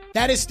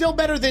 That is still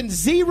better than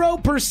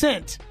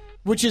 0%,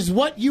 which is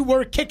what you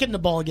were kicking the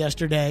ball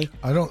yesterday.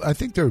 I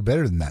think they were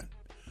better than that.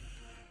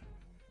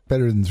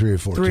 Better than 3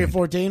 of 14. 3 of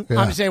 14? Yeah.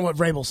 I'm just saying what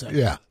Vrabel said.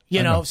 Yeah.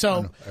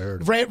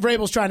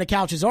 Vrabel's trying to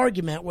couch his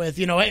argument with,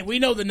 hey, we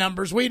know the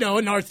numbers. We know,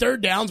 and our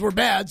 3rd downs were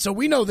bad, so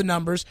we know the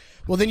numbers.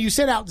 Well, then you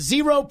sent out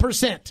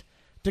 0%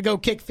 to go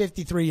kick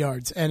 53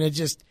 yards, and it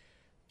just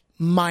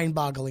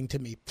mind-boggling to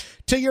me.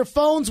 To your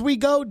phones we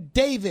go.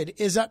 David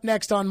is up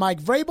next on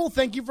Mike Vrabel.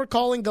 Thank you for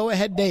calling. Go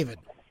ahead, David.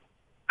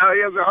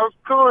 Yes, I was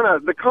calling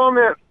the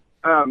comment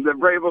that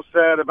Vrabel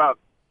said about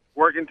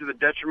working to the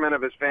detriment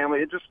of his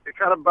family. It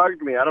kind of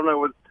bugged me. I don't know,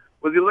 was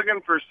he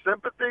looking for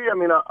sympathy? I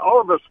mean, all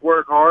of us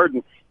work hard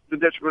and to the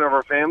detriment of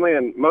our family,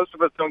 and most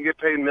of us don't get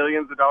paid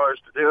millions of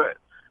dollars to do it.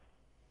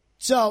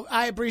 So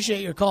I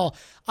appreciate your call.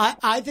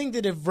 I think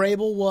that if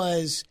Vrabel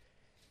was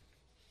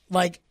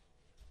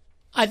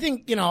I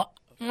think, I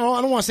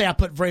don't want to say I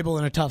put Vrabel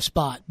in a tough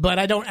spot, but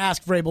I don't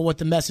ask Vrabel what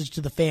the message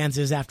to the fans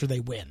is after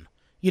they win.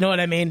 You know what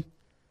I mean?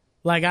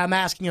 I'm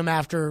asking him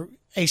after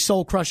a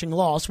soul-crushing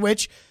loss,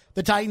 which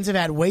the Titans have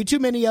had way too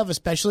many of,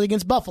 especially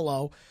against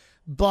Buffalo.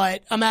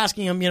 But I'm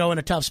asking them, in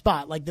a tough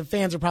spot. Like, the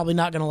fans are probably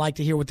not going to like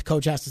to hear what the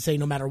coach has to say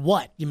no matter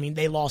what.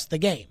 They lost the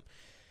game.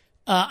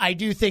 I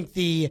do think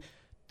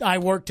I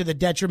work to the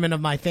detriment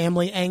of my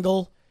family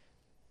angle,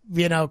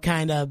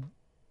 kind of,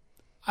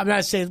 I'm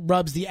not saying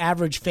rubs the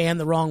average fan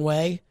the wrong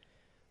way,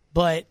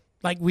 but,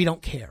 we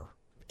don't care.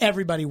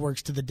 Everybody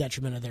works to the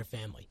detriment of their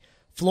family.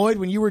 Floyd,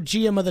 when you were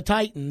GM of the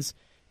Titans,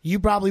 you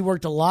probably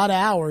worked a lot of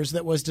hours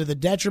that was to the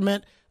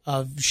detriment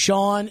of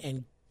Sean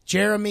and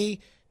Jeremy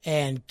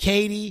and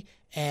Katie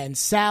and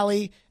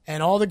Sally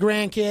and all the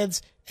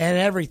grandkids and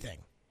everything.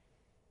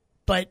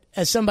 But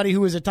as somebody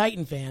who is a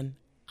Titan fan,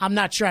 I'm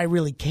not sure I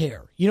really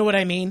care. You know what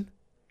I mean?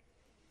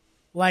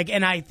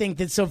 And I think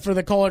that, so for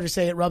the caller to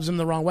say it rubs him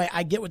the wrong way,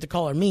 I get what the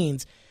caller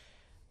means.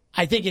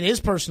 I think it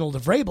is personal to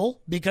Vrabel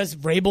because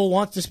Vrabel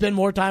wants to spend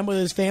more time with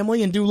his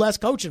family and do less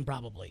coaching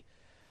probably.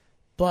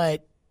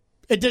 But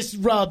it just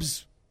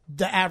rubs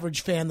the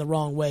average fan the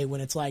wrong way when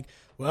it's like,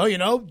 well,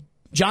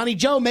 Johnny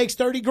Joe makes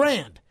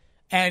 $30,000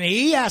 and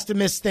he has to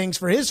miss things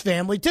for his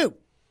family too.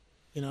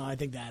 I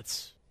think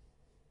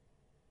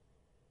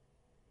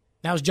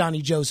how's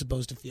Johnny Joe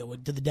supposed to feel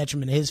to the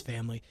detriment of his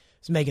family?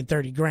 He's making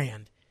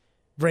 $30,000.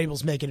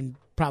 Vrabel's making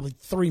probably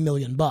 $3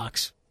 million.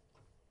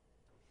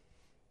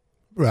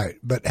 Right,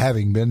 but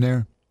having been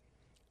there,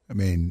 I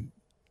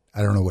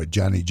don't know what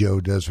Johnny Joe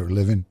does for a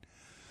living,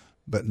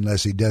 but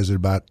unless he does it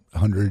about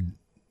 100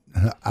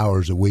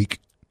 hours a week,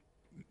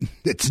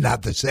 it's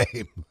not the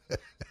same.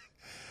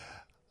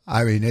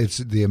 It's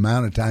the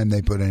amount of time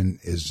they put in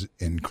is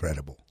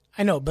incredible.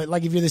 I know, but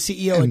if you're the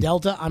CEO of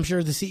Delta, I'm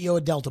sure the CEO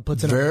of Delta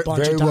puts in a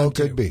bunch of time. Very well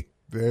could be.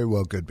 Very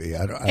well could be.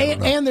 I don't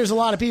know. And there's a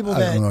lot of people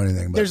that I don't know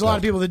anything about there's a lot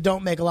of people that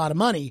don't make a lot of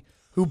money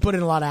who put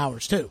in a lot of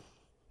hours too.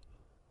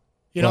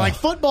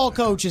 Football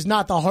coach is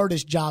not the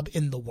hardest job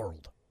in the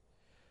world.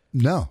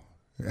 No,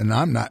 and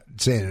I'm not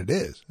saying it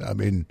is.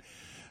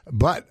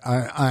 But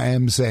I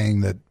am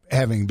saying that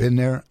having been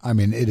there,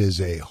 it is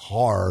a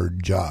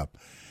hard job.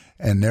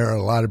 And there are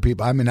a lot of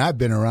people. I've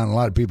been around a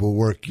lot of people who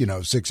work,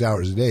 6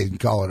 hours a day and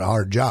call it a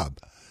hard job.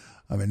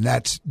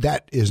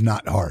 That is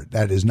not hard.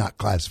 That is not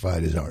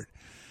classified as hard.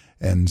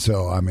 And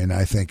so,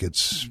 I think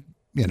it's,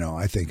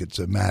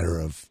 a matter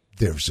of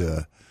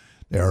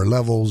there are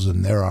levels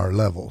and there are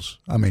levels.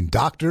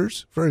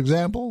 Doctors, for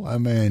example,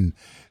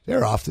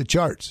 they're off the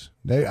charts.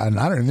 I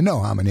don't even know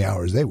how many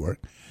hours they work,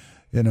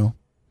 and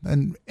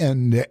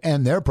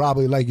they're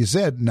probably, like you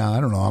said, now I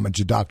don't know how much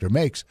a doctor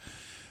makes,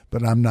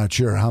 but I'm not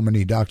sure how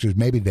many doctors,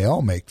 maybe they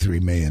all make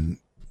 $3 million,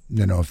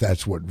 if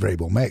that's what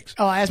Vrabel makes.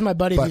 Oh, I asked my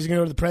buddy if he's going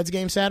to go to the Preds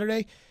game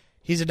Saturday.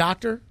 He's a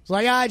doctor. He's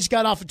like, I just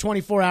got off a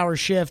 24-hour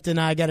shift, and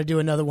I got to do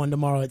another one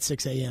tomorrow at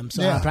 6 a.m.,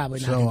 so I'm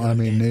probably not going to go to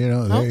the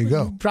game. there you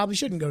go. You probably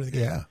shouldn't go to the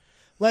game. Yeah.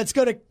 Let's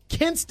go to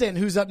Kinston,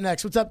 who's up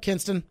next. What's up,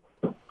 Kinston?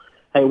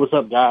 Hey, what's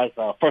up, guys?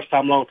 First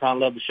time, long time,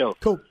 love the show.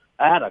 Cool.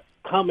 I had a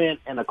comment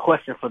and a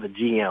question for the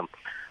GM.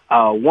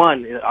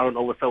 One, I don't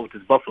know what's up with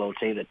this Buffalo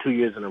team that 2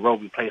 years in a row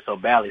we played so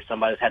badly,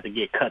 somebody's had to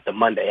get cut the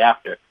Monday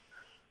after.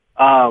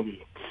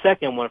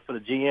 Second one for the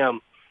GM,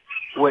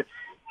 with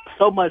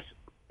so much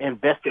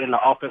invested in the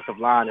offensive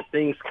line, if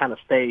things kind of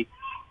stay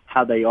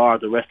how they are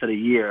the rest of the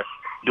year,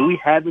 do we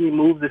have any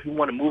moves if we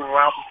want to move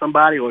around for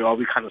somebody, or are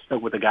we kind of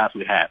stuck with the guys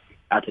we have?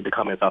 I'll take the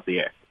comments off the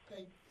air.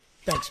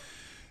 Thanks.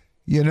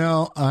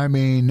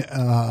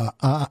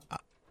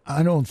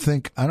 I don't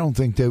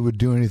think they would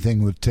do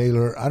anything with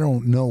Taylor. I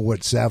don't know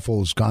what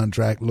Saffold's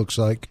contract looks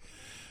like.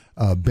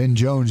 Ben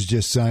Jones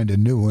just signed a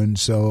new one,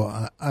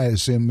 so I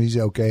assume he's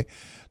okay.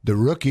 The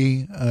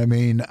rookie, I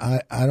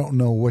don't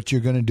know what you're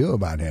going to do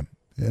about him.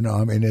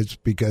 It's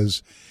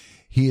because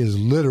he is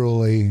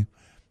literally,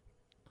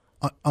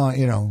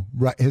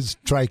 his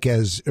trike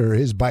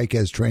his bike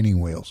has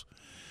training wheels.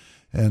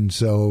 And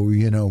so,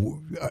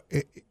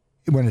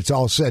 when it's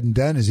all said and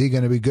done, is he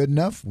going to be good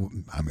enough?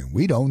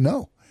 We don't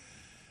know.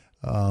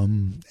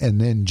 And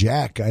then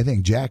Jack, I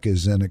think Jack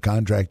is in a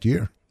contract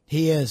year.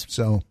 He is.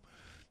 So,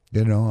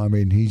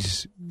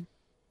 he's,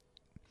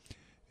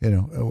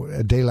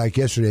 a day like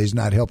yesterday is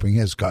not helping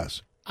his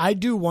cause. I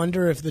do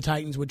wonder if the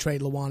Titans would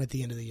trade Lewan at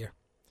the end of the year.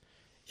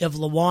 If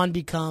Lewan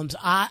becomes,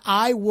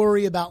 I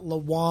worry about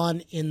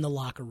Lewan in the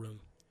locker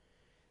room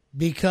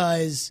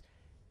because,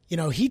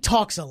 he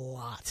talks a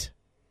lot.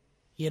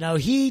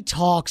 He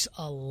talks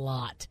a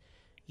lot.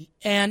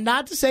 And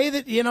not to say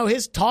that,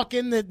 his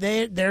talking, that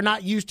they're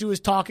not used to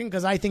his talking,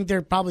 because I think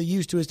they're probably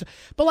used to his.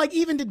 But,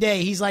 even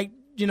today, he's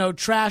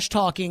trash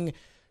talking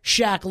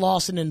Shaq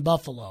Lawson in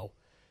Buffalo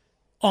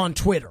on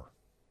Twitter.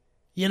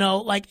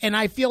 And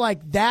I feel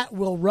like that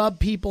will rub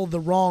people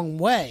the wrong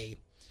way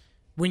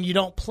when you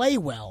don't play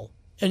well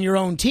in your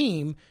own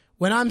team.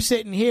 When I'm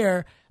sitting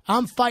here,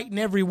 I'm fighting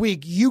every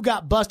week. You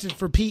got busted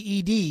for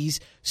PEDs,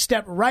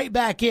 step right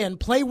back in,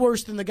 play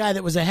worse than the guy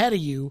that was ahead of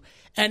you,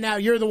 and now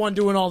you're the one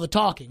doing all the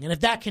talking. And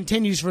if that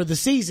continues for the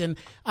season,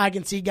 I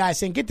can see guys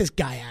saying, get this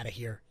guy out of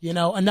here.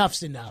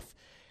 Enough's enough.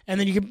 And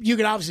then you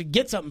can obviously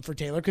get something for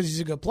Taylor because he's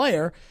a good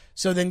player.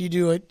 So then you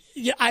do it.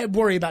 Yeah, I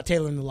worry about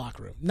Taylor in the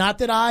locker room. Not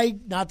that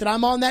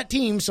I'm on that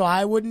team, so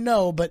I wouldn't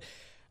know. But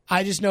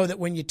I just know that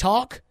when you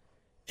talk,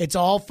 it's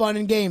all fun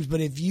and games.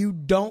 But if you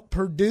don't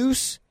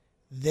produce,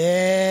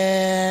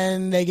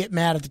 then they get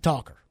mad at the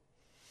talker.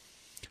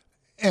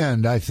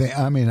 And I think,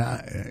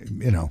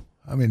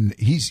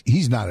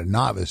 he's not a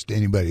novice to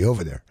anybody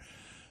over there.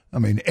 I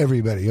mean,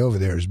 everybody over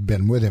there has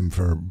been with him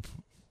for,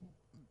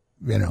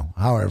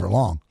 however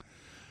long,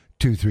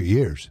 2-3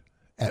 years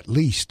at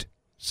least.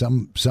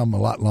 Some a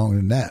lot longer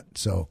than that.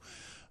 So,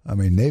 I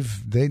mean,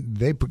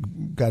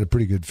 they've got a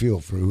pretty good feel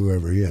for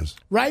whoever he is.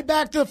 Right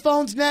back to the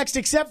phones next,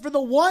 except for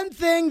the one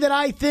thing that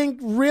I think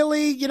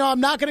really,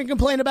 I'm not going to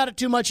complain about it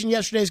too much in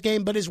yesterday's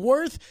game, but is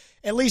worth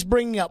at least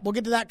bringing up. We'll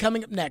get to that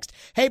coming up next.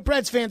 Hey,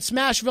 Preds fans,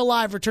 Smashville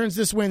Live returns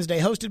this Wednesday,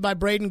 hosted by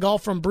Braden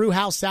Golf from Brew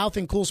House South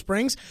in Cool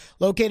Springs,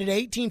 located at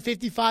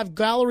 1855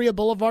 Galleria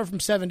Boulevard from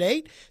 7 to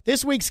 8.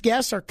 This week's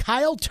guests are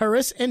Kyle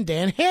Turris and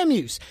Dan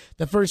Hamuse.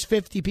 The first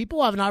 50 people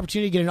will have an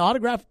opportunity to get an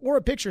autograph or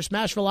a picture.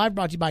 Smashville Live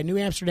brought to you by New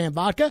Amsterdam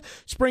Vodka,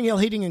 Spring Hill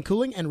Heating and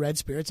Cooling, and Red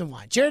Spirits and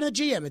Wine. Jared the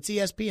GM, it's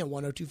ESPN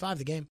 102.5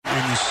 The Game.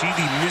 And you see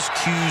the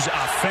miscues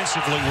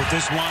offensively with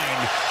this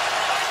line.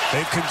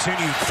 They've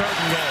continued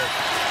 3rd and goal.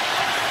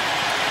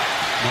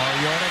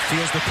 Mariota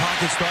feels the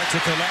pocket start to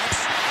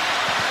collapse.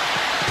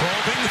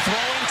 Probing,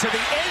 throwing to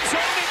the end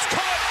zone. It's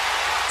caught.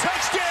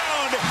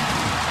 Touchdown,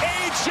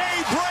 A.J.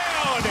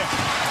 Brown.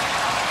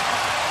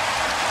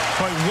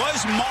 But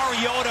was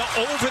Mariota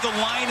over the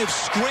line of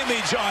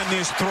scrimmage on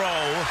this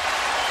throw?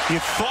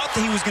 You thought that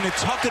he was going to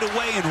tuck it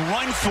away and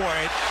run for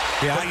it,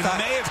 but he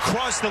may have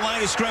crossed the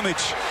line of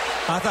scrimmage.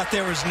 I thought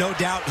there was no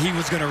doubt he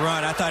was going to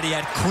run. I thought he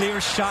had clear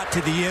shot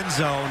to the end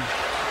zone.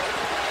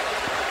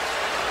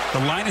 The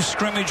line of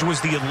scrimmage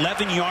was the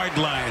 11-yard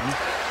line.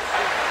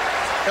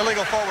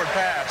 Illegal forward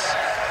pass.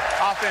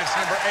 Offense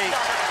number 8.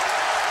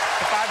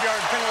 The 5-yard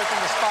penalty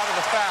from the spot of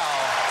the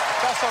foul.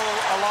 It's also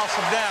a loss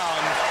of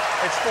down.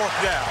 It's 4th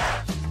down.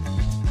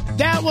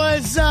 That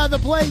was the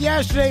play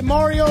yesterday.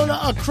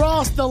 Mariota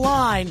across the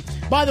line.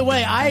 By the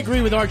way, I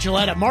agree with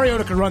Archuleta.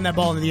 Mariota could run that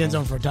ball into the end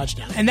zone for a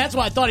touchdown. And that's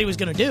what I thought he was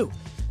going to do.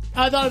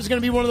 I thought it was going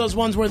to be one of those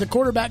ones where the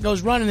quarterback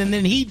goes running and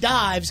then he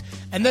dives,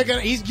 and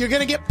you're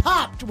going to get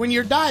popped when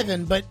you're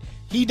diving, but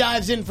he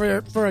dives in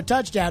for a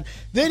touchdown.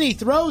 Then he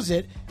throws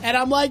it, and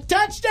I'm like,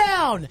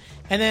 touchdown!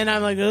 And then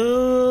I'm like,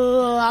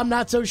 oh, I'm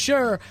not so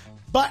sure.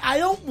 But I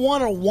don't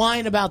want to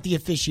whine about the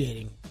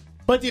officiating.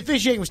 But the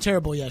officiating was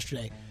terrible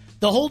yesterday.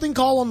 The holding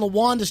call on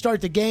Lewan to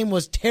start the game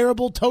was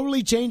terrible.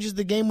 Totally changes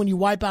the game when you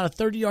wipe out a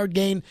 30-yard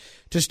gain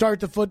to start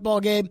the football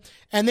game.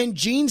 And then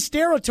Gene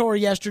Steratore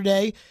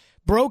yesterday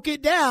broke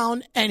it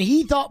down, and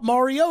he thought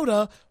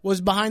Mariota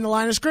was behind the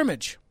line of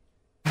scrimmage.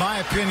 My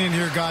opinion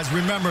here, guys,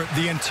 remember,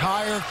 the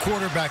entire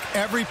quarterback,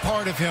 every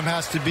part of him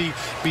has to be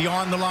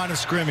beyond the line of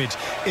scrimmage.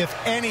 If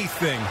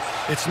anything,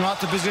 it's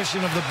not the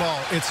position of the ball,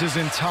 it's his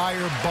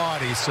entire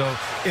body. So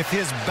if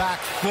his back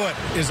foot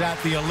is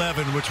at the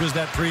 11, which was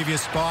that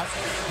previous spot,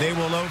 they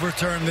will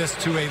overturn this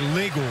to a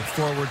legal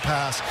forward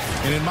pass.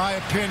 And in my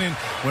opinion,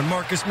 when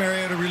Marcus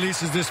Mariota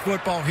releases this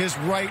football, his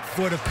right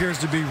foot appears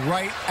to be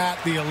right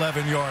at the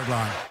 11-yard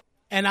line.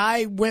 And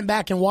I went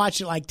back and watched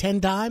it like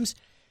 10 times.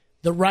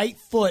 The right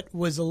foot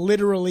was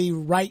literally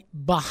right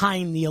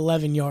behind the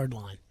 11-yard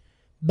line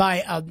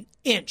by an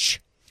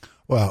inch.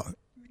 Well,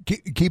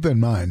 keep in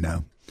mind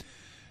now,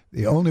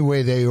 the only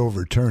way they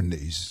overturn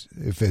these,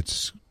 if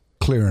it's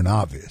clear and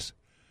obvious.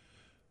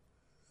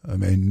 I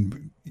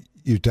mean,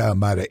 you're talking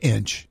about an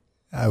inch.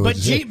 But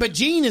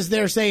Gene is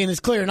there saying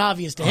it's clear and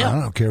obvious to him. I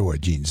don't care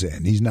what Gene's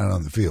saying. He's not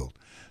on the field.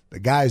 The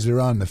guys that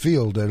are on the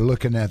field that are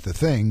looking at the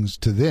things,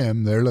 to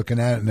them, they're looking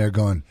at it and they're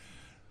going,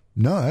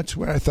 no, that's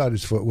where I thought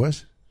his foot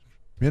was.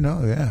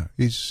 Yeah,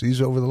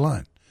 he's over the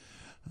line.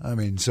 I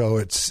mean, so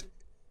it's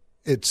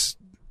that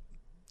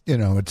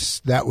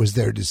was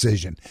their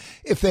decision.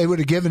 If they would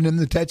have given him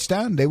the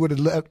touchdown, they would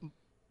have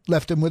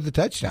left him with the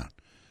touchdown.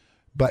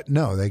 But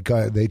no, they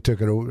took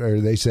it,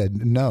 or they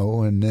said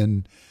no, and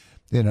then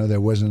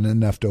there wasn't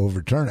enough to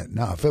overturn it.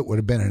 Now, if it would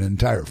have been an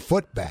entire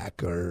foot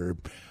back or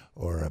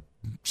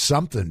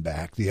something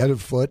back, the other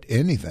foot,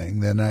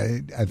 anything, then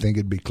I think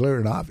it'd be clear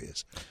and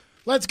obvious.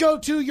 Let's go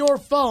to your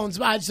phones.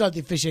 I just thought the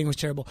officiating was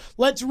terrible.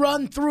 Let's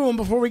run through them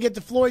before we get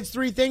to Floyd's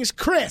 3 things.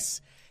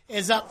 Chris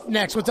is up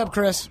next. What's up,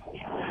 Chris?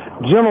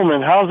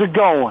 Gentlemen, how's it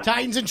going?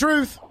 Titans and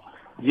Truth.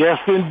 Yes,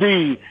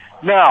 indeed.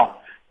 Now,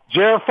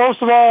 Jared,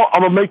 first of all, I'm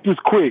going to make this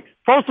quick.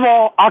 First of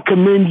all, I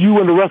commend you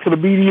and the rest of the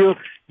media.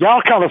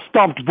 Y'all kind of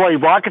stumped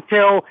Bravo. I could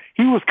tell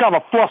he was kind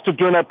of flustered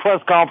during that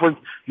press conference.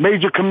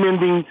 Major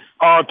commending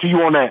to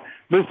you on that.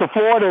 Mr.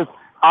 Floyd,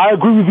 I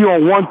agree with you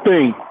on one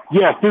thing.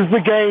 Yes, this is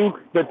a game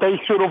that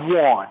they should have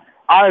won.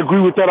 I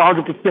agree with that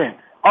 100%.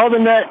 Other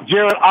than that,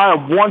 Jared, I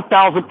am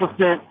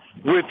 1,000%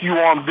 with you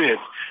on this.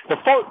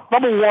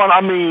 Number one,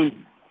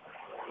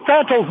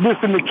 Santos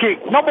missing the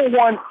kick. Number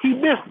one, he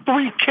missed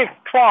 3 kicks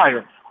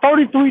prior,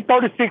 33,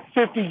 36,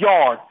 50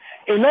 yards.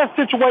 In that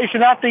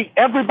situation, I think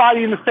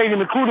everybody in the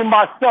stadium, including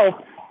myself,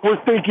 was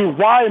thinking,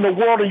 why in the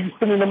world are you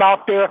sending him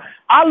out there?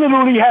 I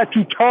literally had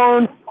to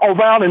turn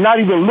around and not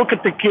even look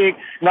at the kick,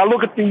 and I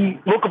look at the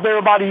look of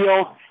everybody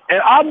else,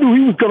 and I knew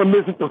he was going to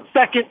miss it the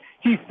second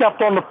he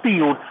stepped on the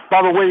field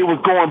by the way it was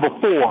going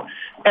before.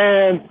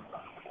 And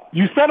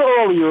you said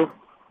earlier,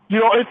 you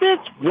know, if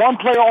it's one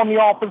player on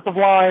the offensive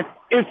line,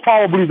 it's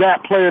probably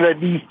that player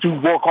that needs to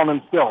work on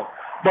himself.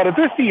 But if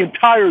it's the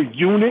entire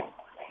unit,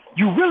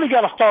 you really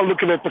got to start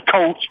looking at the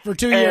coach. For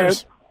 2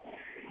 years.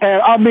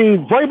 And I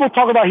mean, Vrabel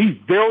talking about he's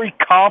very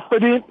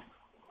confident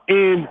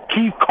in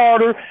Keith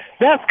Carter.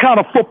 That's kind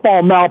of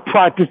football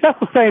malpractice. That's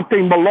the same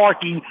thing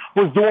Malarkey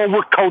was doing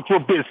with Coach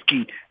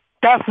Trubisky.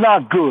 That's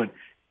not good.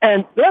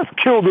 And let's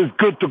kill this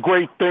good to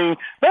great thing.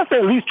 Let's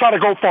at least try to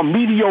go from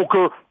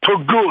mediocre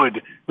to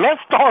good. Let's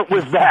start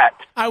with that.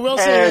 I will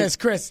say this,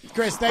 Chris,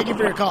 thank you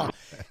for your call.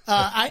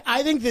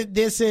 I think that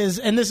this is,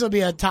 and this will be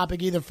a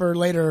topic either for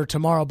later or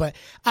tomorrow, but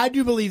I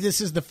do believe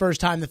this is the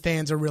first time the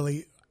fans are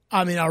really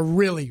mad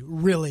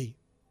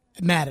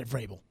at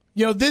Vrabel.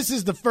 You know, this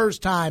is the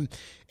first time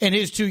in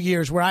his 2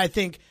 years where I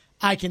think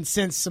I can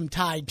sense some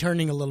tide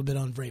turning a little bit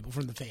on Vrabel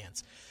from the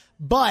fans.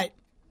 But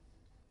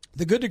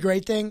the good to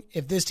great thing,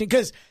 if this team,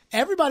 because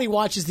everybody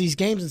watches these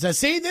games and says,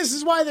 see, this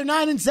is why they're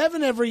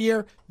 9-7 every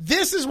year.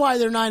 This is why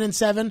they're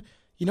 9-7.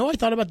 You know what I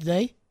thought about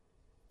today?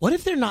 What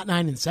if they're not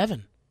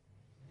 9-7?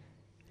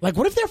 Like,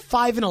 what if they're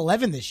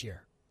 5-11 this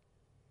year?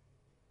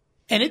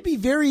 And it'd be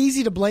very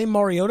easy to blame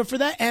Mariota for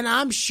that, and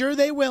I'm sure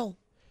they will.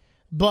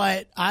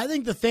 But I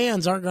think the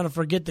fans aren't going to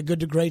forget the good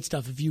to great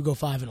stuff if you go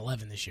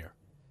 5-11 this year.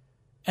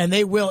 And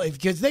they will,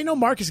 because they know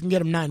Marcus can get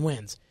them 9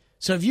 wins.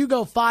 So if you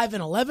go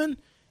 5-11,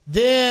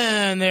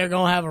 then they're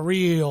going to have a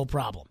real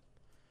problem.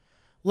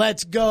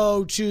 Let's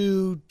go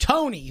to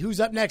Tony, who's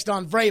up next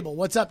on Vrabel.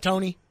 What's up,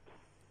 Tony?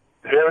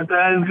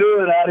 Everything's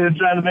good out here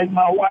trying to make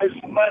my wife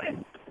some money.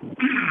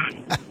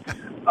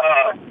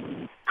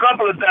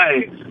 Couple of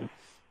things.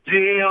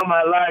 GM,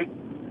 I like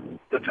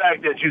the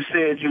fact that you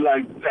said you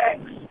like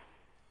facts.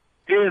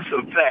 Here's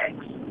some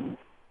facts.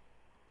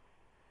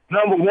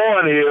 Number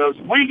one is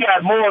we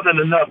got more than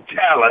enough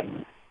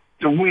talent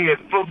to win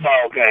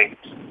football games.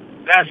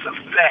 That's a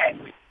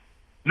fact.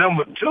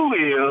 Number two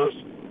is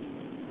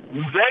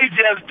they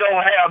just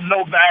don't have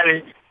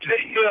nobody to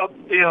help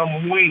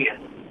them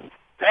win.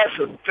 That's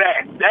a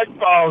fact. That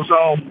falls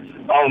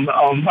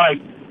on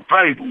Mike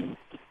Vrabel.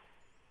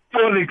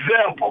 For an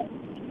example,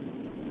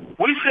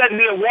 we sitting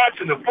there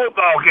watching the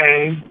football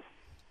game,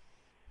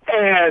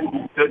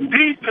 and the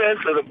defense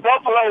of the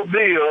Buffalo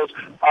Bills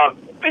are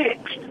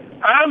fixed.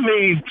 I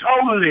mean,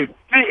 totally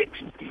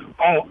fixed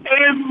on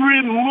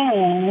every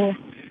move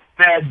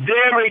that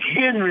Derrick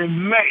Henry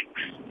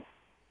makes.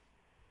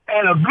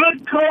 And a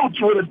good coach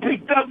would have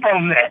picked up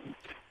on that.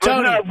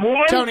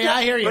 Tony,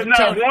 I hear you.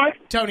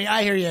 Tony,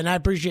 I hear you, and I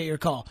appreciate your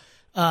call.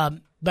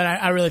 But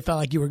I really felt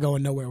like you were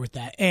going nowhere with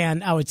that.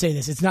 And I would say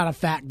this. It's not a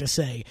fact to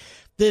say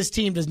this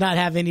team does not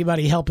have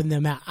anybody helping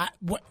them out.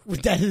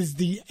 That is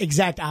the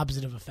exact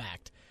opposite of a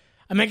fact.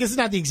 I mean, I guess it's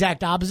not the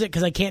exact opposite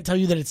because I can't tell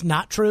you that it's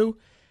not true,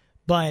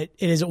 but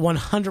it is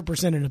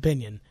 100% an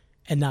opinion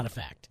and not a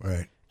fact.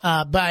 Right.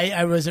 But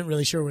I wasn't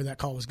really sure where that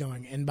call was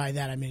going. And by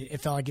that, I mean,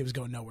 it felt like it was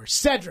going nowhere.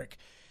 Cedric,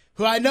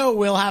 who I know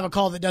will have a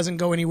call that doesn't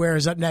go anywhere,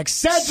 is up next.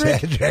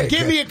 Cedric.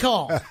 Give me a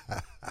call.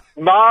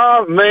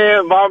 My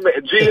man,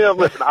 GM,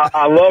 listen,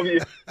 I love you.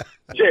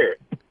 Jared,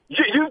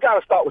 you've got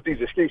to stop with these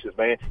excuses,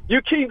 man.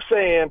 You keep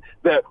saying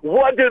that,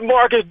 what did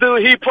Marcus do?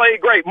 He played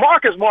great.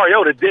 Marcus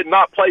Mariota did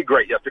not play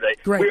great yesterday.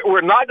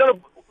 We're not going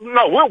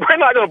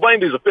to blame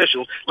these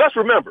officials. Let's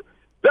remember,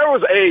 there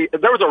was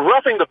a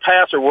roughing the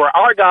passer where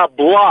our guy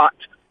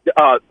blocked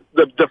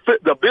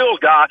the Bills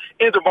guy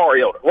into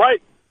Mariota,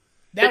 right?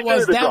 That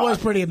was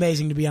pretty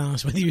amazing, to be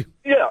honest with you.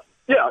 Yeah.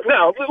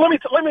 Now,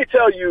 let me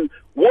tell you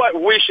what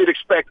we should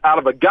expect out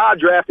of a guy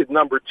drafted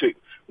number 2.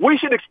 We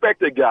should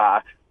expect a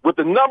guy with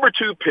the number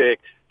 2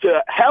 pick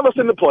to have us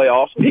in the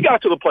playoffs. He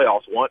got to the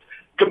playoffs once,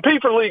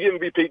 compete for league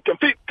MVP,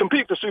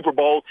 compete for Super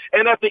Bowl,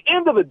 and at the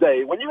end of the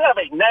day, when you have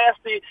a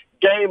nasty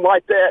game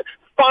like that,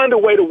 find a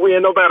way to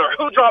win no matter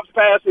who drops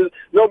passes,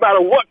 no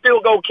matter what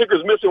field goal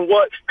kicker's missing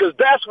what, because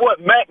that's what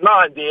Matt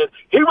Nine did.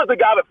 He was the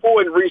guy that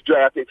Floyd and Reese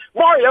drafted.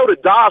 Mariota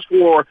dives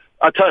for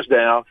a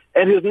touchdown,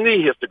 and his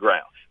knee hits the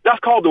ground. That's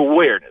called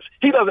awareness.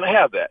 He doesn't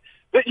have that.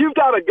 But you've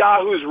got a guy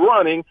who's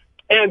running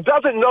and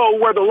doesn't know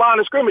where the line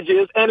of scrimmage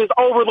is and is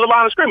over the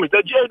line of scrimmage.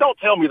 That, Jerry, don't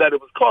tell me that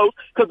it was close,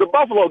 because the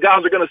Buffalo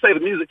guys are going to say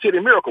the Music City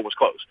Miracle was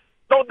close.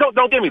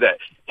 Don't give me that.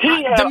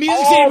 The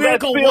Music City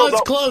Miracle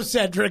was close,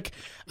 Cedric.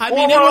 I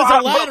mean, it was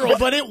a lateral,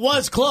 but it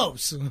was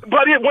close.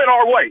 But it went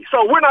our way.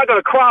 So we're not going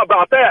to cry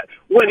about that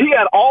when he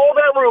had all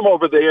that room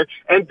over there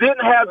and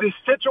didn't have the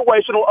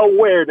situational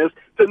awareness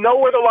to know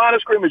where the line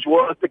of scrimmage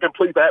was to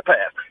complete that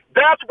pass.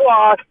 That's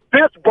why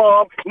this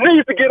bum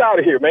needs to get out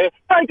of here, man.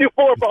 Thank you,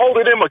 Floyd, for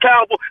holding him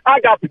accountable.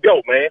 I got to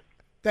go, man.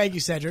 Thank you,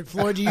 Cedric.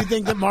 Floyd, do you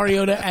think that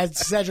Mariota, as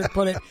Cedric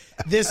put it,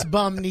 this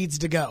bum needs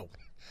to go?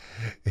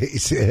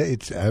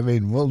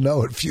 We'll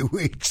know in a few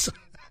weeks.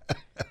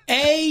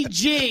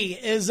 AG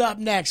is up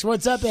next.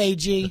 What's up,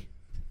 AG?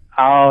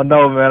 I don't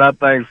know, man. I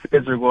think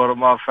Cedric one of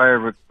my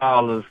favorite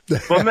callers.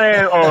 But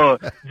man,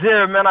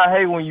 Jerry, man, I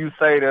hate when you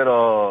say that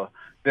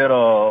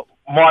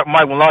Mike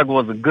Mularkey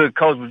was a good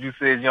coach, but you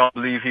said you don't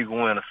believe he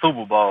can win a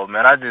Super Bowl,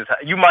 man.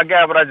 You my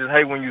guy, but I just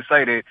hate when you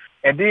say that.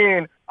 And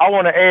then I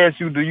want to ask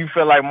you, do you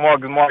feel like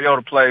Marcus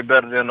Mariota played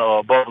better than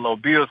Buffalo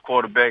Bills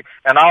quarterback?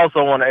 And I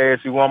also want to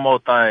ask you one more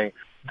thing.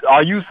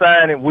 Would you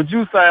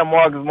sign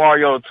Marcus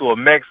Mariota to a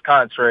max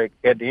contract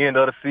at the end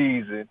of the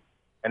season?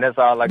 And that's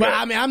all I got.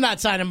 I mean, I'm not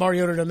signing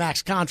Mariota to a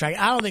max contract.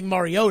 I don't think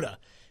Mariota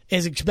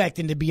is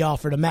expecting to be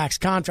offered a max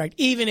contract.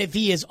 Even if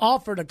he is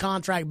offered a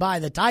contract by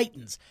the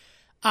Titans,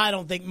 I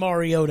don't think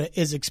Mariota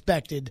is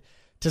expected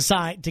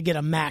to get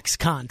a max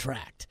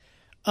contract.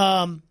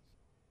 But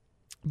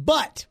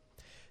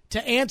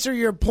to answer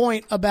your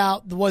point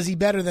about was he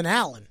better than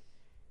Allen,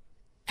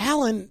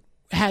 Allen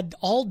had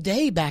all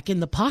day back in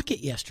the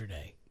pocket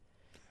yesterday.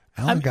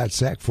 Allen got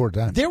sacked 4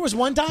 times. There was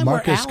one time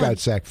Marcus where Allen got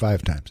sacked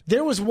 5 times.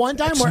 There was one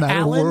time It's where not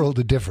Allen. a world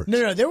of difference.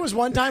 No. There was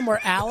one time where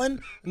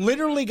Allen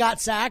literally got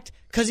sacked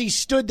because he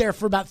stood there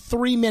for about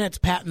 3 minutes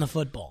patting the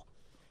football.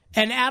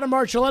 And Adam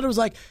Archuleta was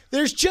like,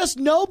 there's just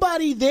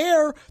nobody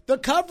there. The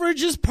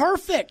coverage is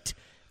perfect.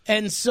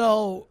 And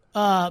so,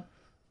 I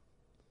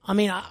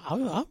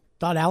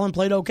thought Allen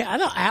played okay. I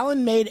thought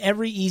Allen made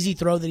every easy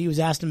throw that he was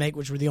asked to make,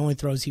 which were the only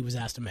throws he was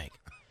asked to make.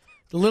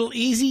 The little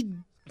easy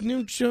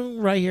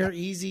right here,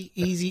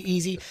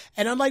 easy.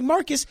 And unlike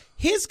Marcus,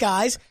 his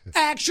guys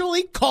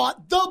actually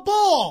caught the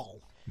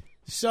ball.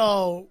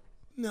 So,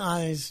 no,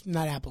 it's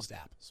not apples to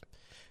apples.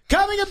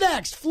 Coming up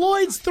next,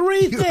 Floyd's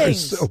 3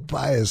 things. You're so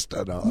biased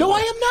on all. No, I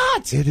am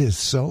not. It is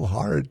so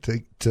hard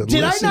to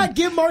Did I not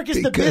give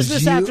Marcus the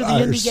business after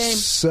the Indy game?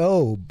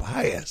 So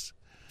biased.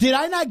 Did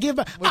I not give?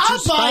 I'm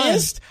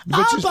biased.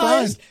 Fine. I'm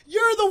biased.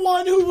 You're the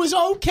one who was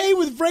okay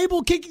with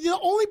Vrabel kicking. The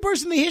only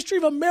person in the history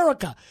of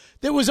America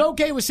that was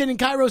okay with sending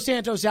Cairo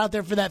Santos out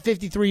there for that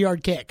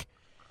 53-yard kick.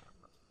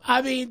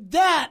 I mean,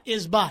 that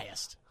is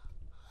biased.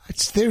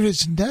 There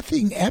is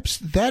nothing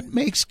that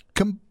makes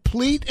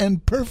complete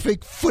and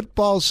perfect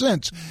football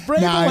sense.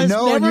 Vrabel now I has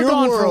know never in your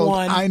gone for world,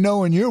 one. I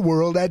know in your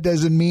world that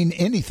doesn't mean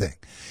anything,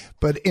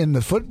 but in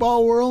the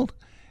football world,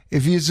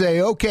 if you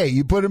say, okay,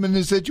 you put them in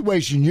this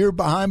situation, you're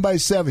behind by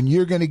 7,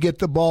 you're going to get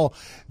the ball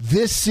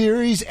this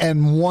series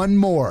and one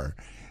more.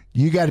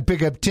 You got to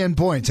pick up 10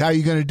 points. How are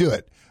you going to do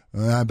it?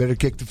 Well, I better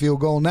kick the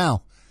field goal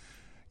now.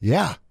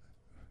 Yeah.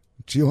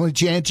 It's the only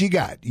chance you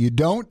got. You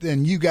don't,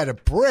 then you got to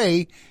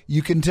pray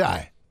you can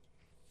tie.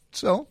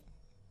 So,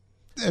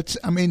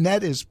 that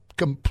is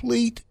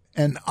complete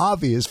and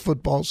obvious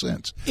football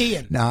sense.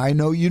 Ian. Now, I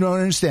know you don't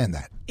understand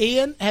that.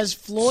 Ian, has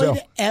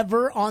Floyd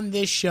ever on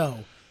this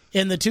show,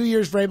 in the 2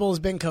 years Vrabel has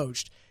been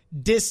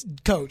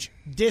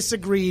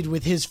disagreed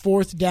with his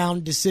 4th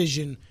down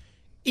decision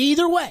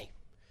either way?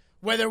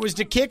 Whether it was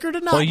to kick or to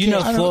not kick.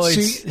 Well, Floyd,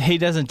 he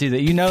doesn't do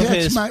that. You know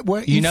his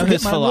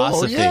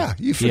philosophy. Yeah,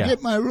 you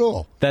forget my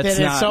rule. It's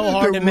so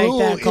hard to make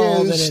that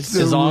call.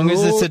 As long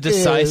as it's a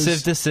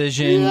decisive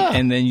decision,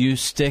 and then you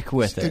stick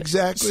with it.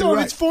 Exactly. So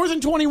if it's 4th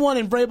and 21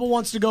 and Vrabel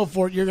wants to go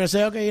for it, you're going to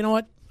say, okay, you know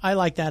what? I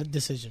like that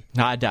decision.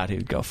 No, I doubt he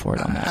would go for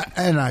it on that.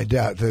 And I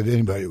doubt that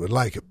anybody would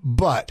like it.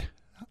 But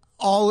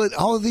all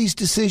of these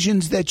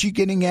decisions that you're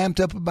getting amped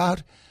up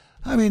about,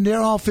 they're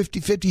all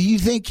 50-50. You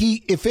think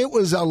if it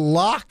was a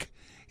lock,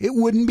 it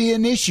wouldn't be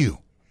an issue.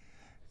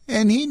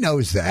 And he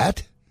knows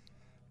that.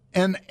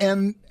 And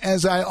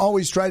as I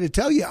always try to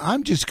tell you,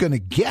 I'm just going to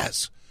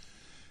guess.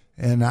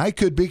 And I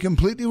could be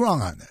completely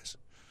wrong on this.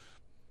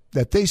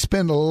 That they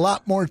spend a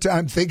lot more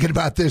time thinking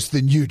about this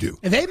than you do.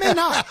 They may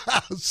not.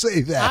 I'll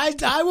say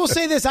that. I will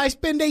say this. I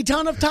spend a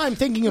ton of time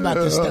thinking about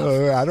this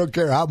stuff. I don't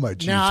care how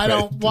much Now, I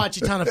don't watch a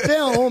ton of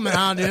film, but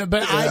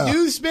I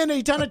do spend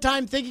a ton of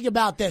time thinking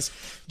about this.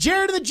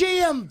 Jared and the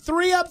GM,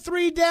 3 up,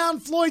 3 down.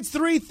 Floyd's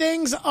 3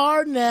 things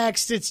are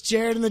next. It's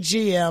Jared and the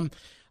GM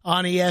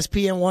on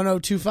ESPN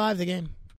 102.5 The Game.